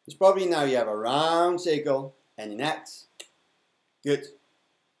 So probably now you have a round circle and an X. Good.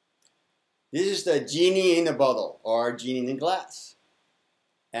 This is the genie in a bottle or genie in a glass.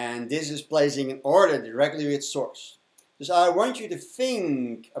 And this is placing an order directly with source. So I want you to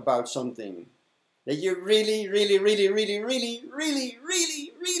think about something that you really, really, really, really, really, really,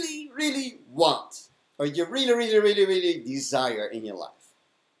 really, really, really want. Or you really, really, really, really desire in your life.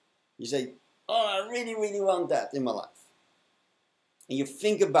 You say, oh, I really, really want that in my life. And you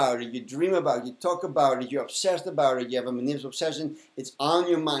think about it, you dream about it, you talk about it, you're obsessed about it, you have a manipulative obsession, it's on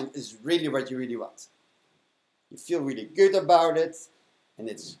your mind, it's really what you really want. You feel really good about it, and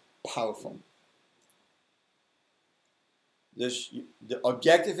it's powerful. Dus the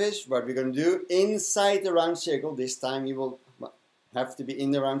objective is, what we're going to do, inside the round circle, this time you will have to be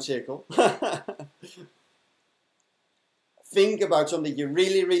in the round circle. Think about something you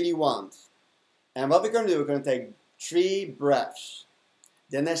really, really want. And what we're going to do, we're going to take 3 breaths.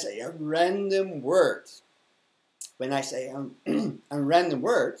 Then I say a random word. When I say a random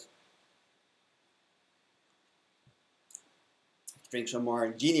word, drink some more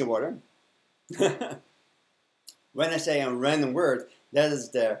genie water. When I say a random word, that is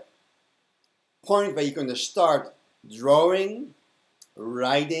the point where you're going to start drawing,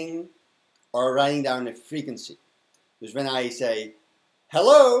 writing, or writing down a frequency. So when I say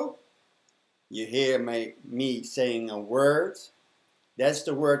hello, you hear me saying a word. That's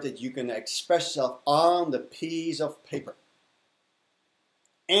the word that you can express yourself on the piece of paper.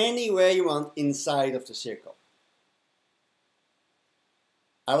 Anywhere you want inside of the circle.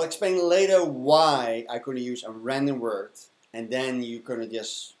 I will explain later why I could use a random word, and then you can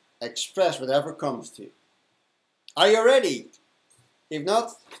just express whatever comes to you. Are you ready? If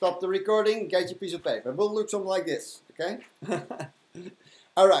not, stop the recording, get your piece of paper. It will look something like this, okay?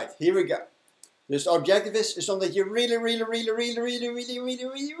 Alright, here we go. This objective is something that you really, really, really, really, really, really, really,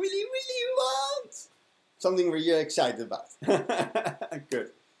 really, really, really want. Something where you're excited about. Good.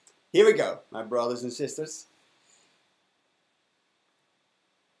 Here we go, my brothers and sisters.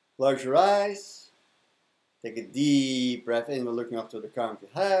 Close your eyes. Take a deep breath in. We're looking up to the crown of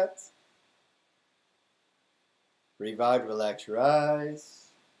your head. Breathe out, relax your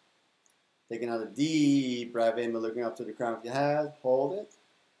eyes. Take another deep breath in. We're looking up to the crown of your head. Hold it.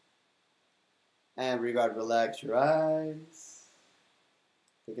 And breathe out, relax your eyes.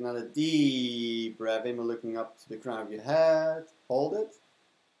 Take another deep breath in. We're looking up to the crown of your head. Hold it.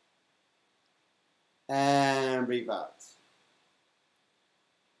 And breathe out.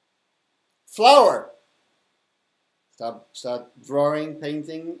 Flower. Start drawing,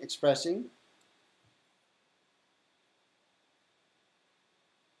 painting, expressing.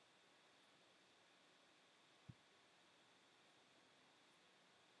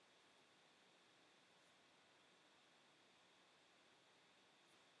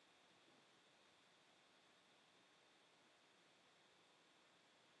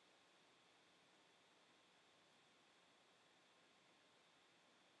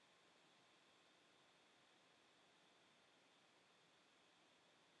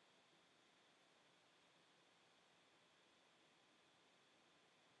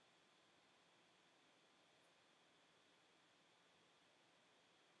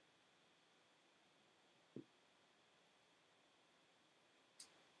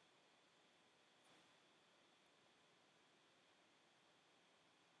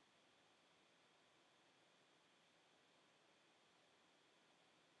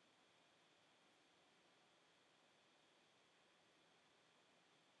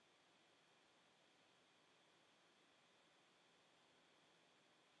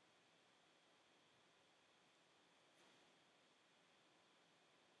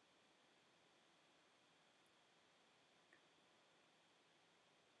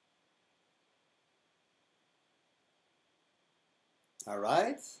 All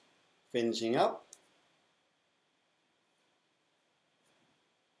right, finishing up.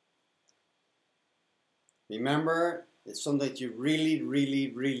 Remember, it's something that you really,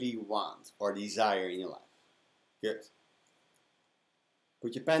 really, really want or desire in your life. Good.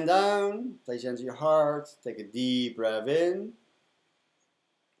 Put your pen down, place it into your heart, take a deep breath in.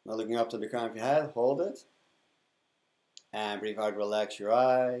 Now looking up to the crown of your head, hold it. And breathe out, relax your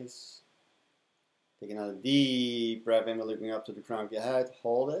eyes. Take another deep breath in, looking up to the crown of your head,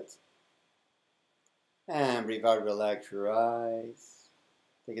 hold it. And breathe out, relax your eyes.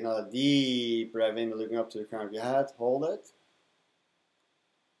 Take another deep breath in, looking up to the crown of your head, hold it.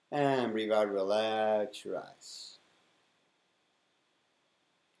 And breathe out, relax your eyes.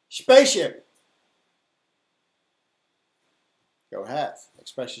 Spaceship. Go ahead,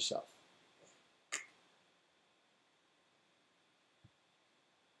 express yourself.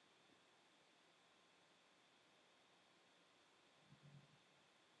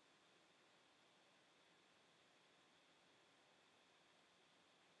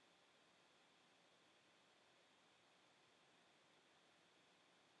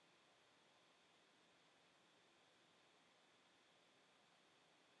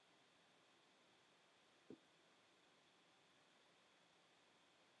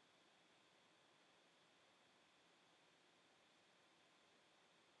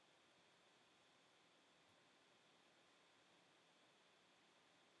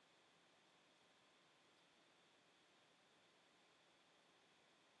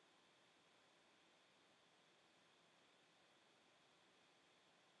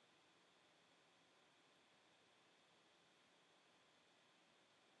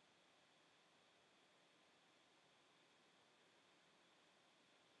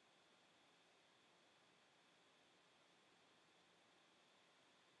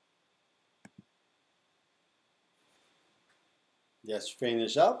 Just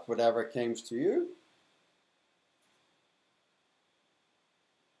finish up whatever comes to you.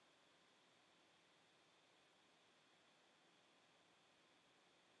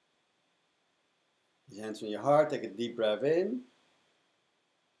 Your hands on your heart, take a deep breath in.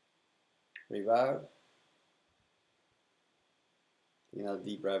 Breathe out. Take another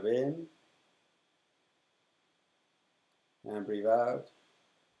deep breath in. And breathe out.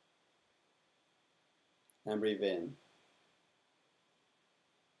 And breathe in.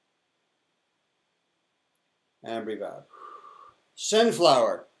 And breathe out.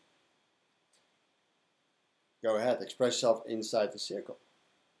 Sunflower. Go ahead, express yourself inside the circle.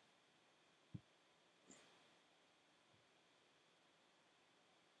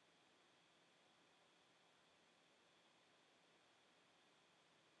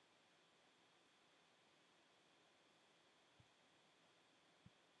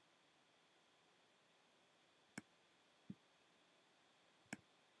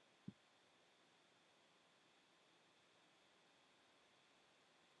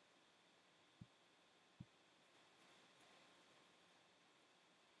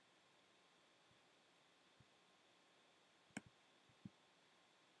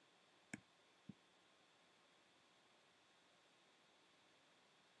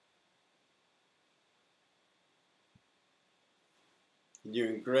 You're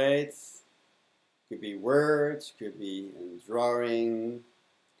doing great. Could be words, could be a drawing,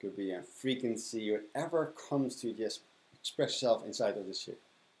 could be a frequency, whatever comes to just express yourself inside of the shape.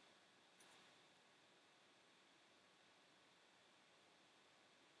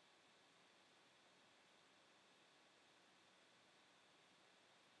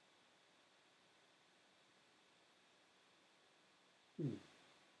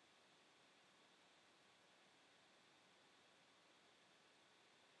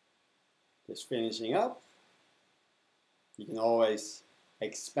 Just finishing up. You can always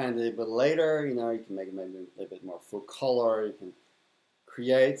expand it a bit later, you can make it maybe a little bit more full color, you can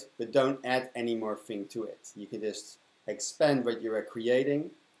create, but don't add any more thing to it. You can just expand what you are creating,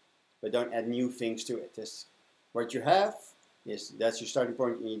 but don't add new things to it. Just what you have, that's your starting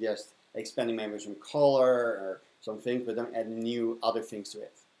point, and you just expanding maybe some color or some things, but don't add new other things to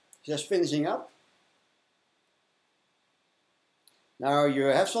it. Just finishing up. Now you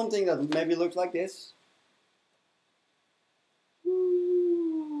have something that maybe looks like this.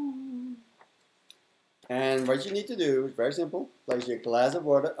 And what you need to do is very simple. Place your glass of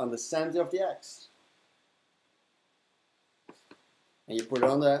water on the center of the X. And you put it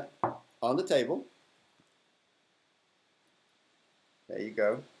on the table. There you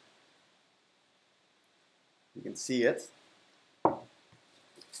go. You can see it.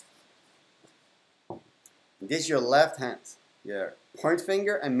 This is your left hand. Your point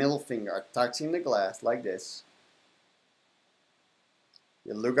finger and middle finger are touching the glass like this.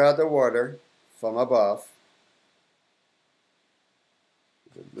 You look at the water from above.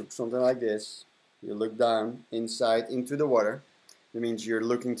 It looks something like this. You look down inside into the water. That means you're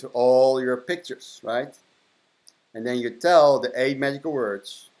looking to all your pictures, right? And then you tell the 8 magical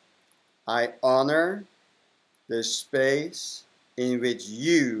words. I honor the space in which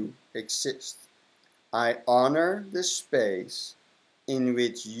you exist. I honor the space in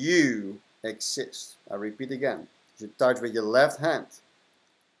which you exist. I repeat again. You touch with your left hand,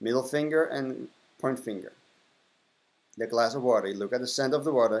 middle finger and point finger, the glass of water. You look at the center of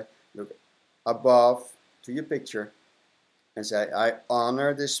the water, look above to your picture, and say, I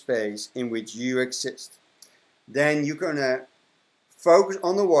honor the space in which you exist. Then you're going to focus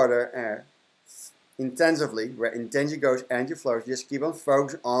on the water intensively, where intensity goes, energy flows. Just keep on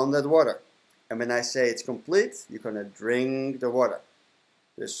focusing on that water. And when I say it's complete, you're going to drink the water.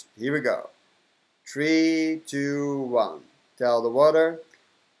 Just here we go. 3, 2, 1. Tell the water.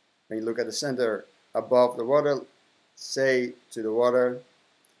 When you look at the center above the water, say to the water,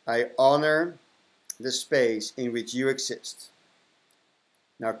 I honor the space in which you exist.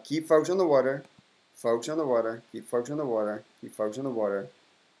 Now keep focused on the water. Focus on the water. Keep focused on the water. Keep focused on the water.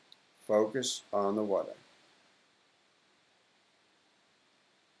 Focus on the water.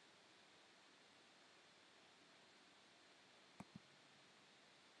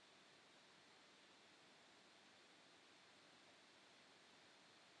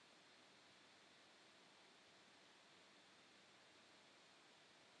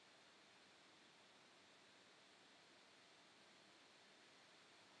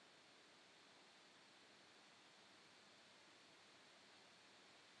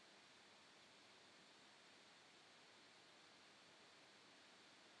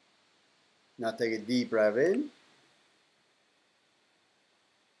 Now take a deep breath in.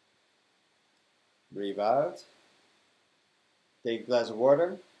 Breathe out. Take a glass of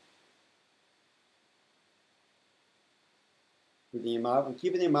water. Put it in your mouth and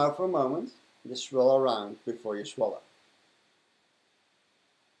keep it in your mouth for a moment. Just swirl around before you swallow.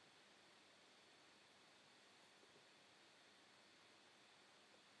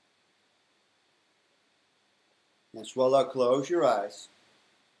 And swallow, close your eyes.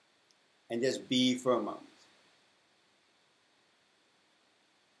 And just be for a moment.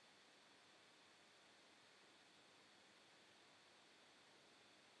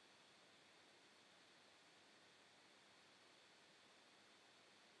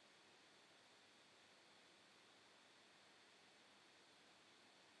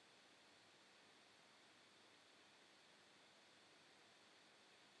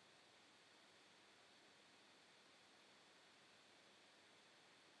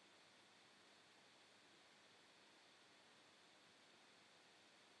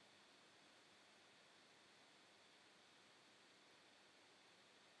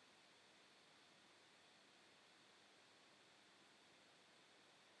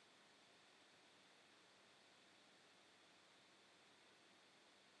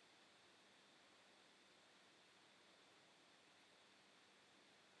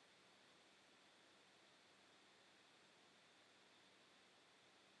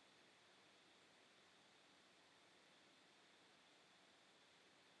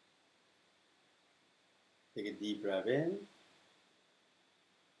 Take a deep breath in.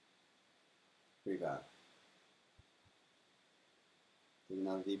 Breathe out. Take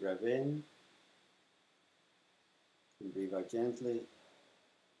another deep breath in. And breathe out gently.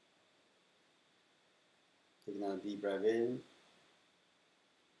 Take another deep breath in.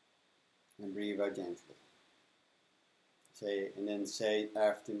 And breathe out gently. And then say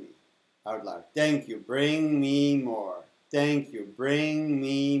after me, out loud. Thank you, bring me more. Thank you, bring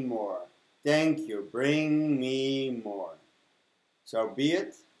me more. Thank you, bring me more. So be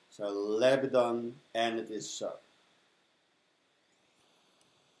it, so let it be done, and it is so.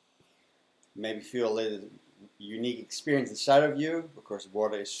 Maybe feel a little unique experience inside of you. Of course,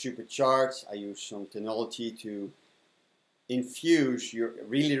 water is supercharged. I use some technology to infuse your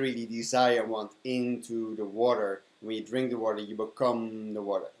really desire and want into the water. When you drink the water, you become the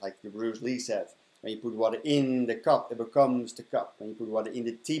water. Like the Bruce Lee said, when you put water in the cup, it becomes the cup. When you put water in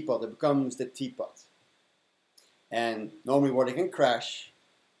the teapot, it becomes the teapot. And normally water can crash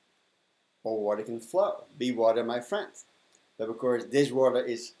or water can flow. Be water, my friend. But of course, this water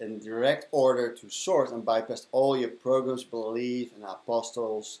is in direct order to source and bypass all your programs, beliefs, and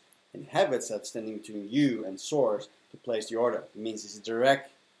apostles and habits that standing between you and source to place the order. It means it's a direct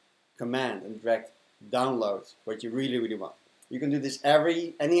command and direct download what you really want. You can do this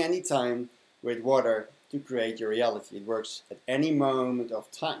any time with water to create your reality. It works at any moment of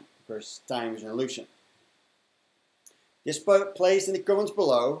time because time is an illusion. Just place in the comments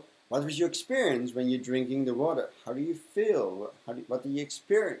below, what was your experience when you're drinking the water? How do you feel? What do you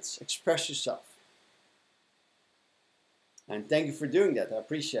experience? Express yourself. And thank you for doing that. I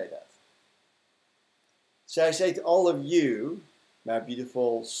appreciate that. So I say to all of you, my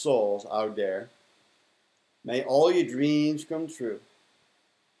beautiful souls out there, may all your dreams come true.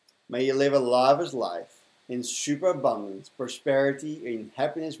 May you live a lavish life in superabundance, prosperity, in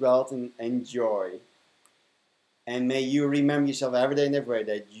happiness, wealth, and joy. And may you remember yourself every day and every way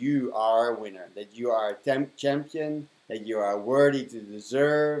that you are a winner, that you are a champion, that you are worthy to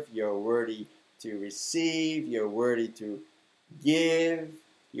deserve, you're worthy to receive, you're worthy to give,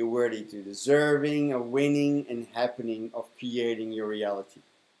 you're worthy to deserving of winning and happening of creating your reality.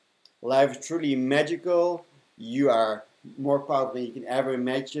 Life is truly magical. You are more powerful than you can ever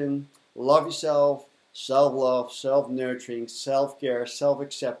imagine. Love yourself, self-love, self-nurturing, self-care,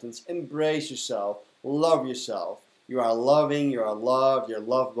 self-acceptance. Embrace yourself. Love yourself. You are loving, you are loved, you're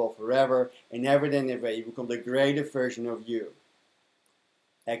lovable forever. And every day and every way you become the greater version of you.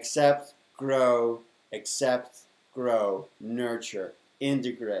 Accept, grow, nurture,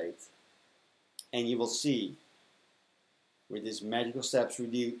 integrate. And you will see with these magical steps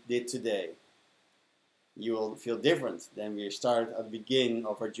we did today, you will feel different than we started at the beginning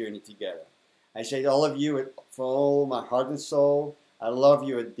of our journey together. I say to all of you from all my heart and soul, I love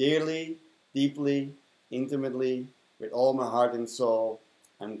you dearly, deeply, intimately, with all my heart and soul.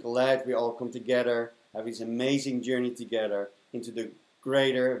 I'm glad we all come together, have this amazing journey together into the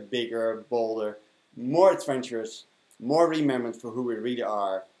greater, bigger, bolder, more adventurous, more remembered for who we really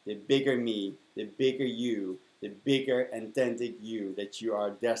are, the bigger me, the bigger you, the bigger authentic you that you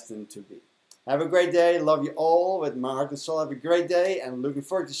are destined to be. Have a great day. Love you all with my heart and soul. Have a great day and looking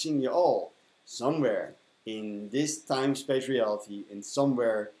forward to seeing you all somewhere in this time-space reality and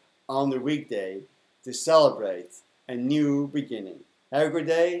somewhere on the weekday to celebrate a new beginning. Have a great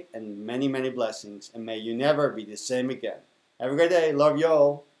day and many, many blessings, and may you never be the same again. Have a great day. Love you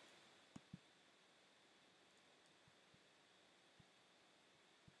all.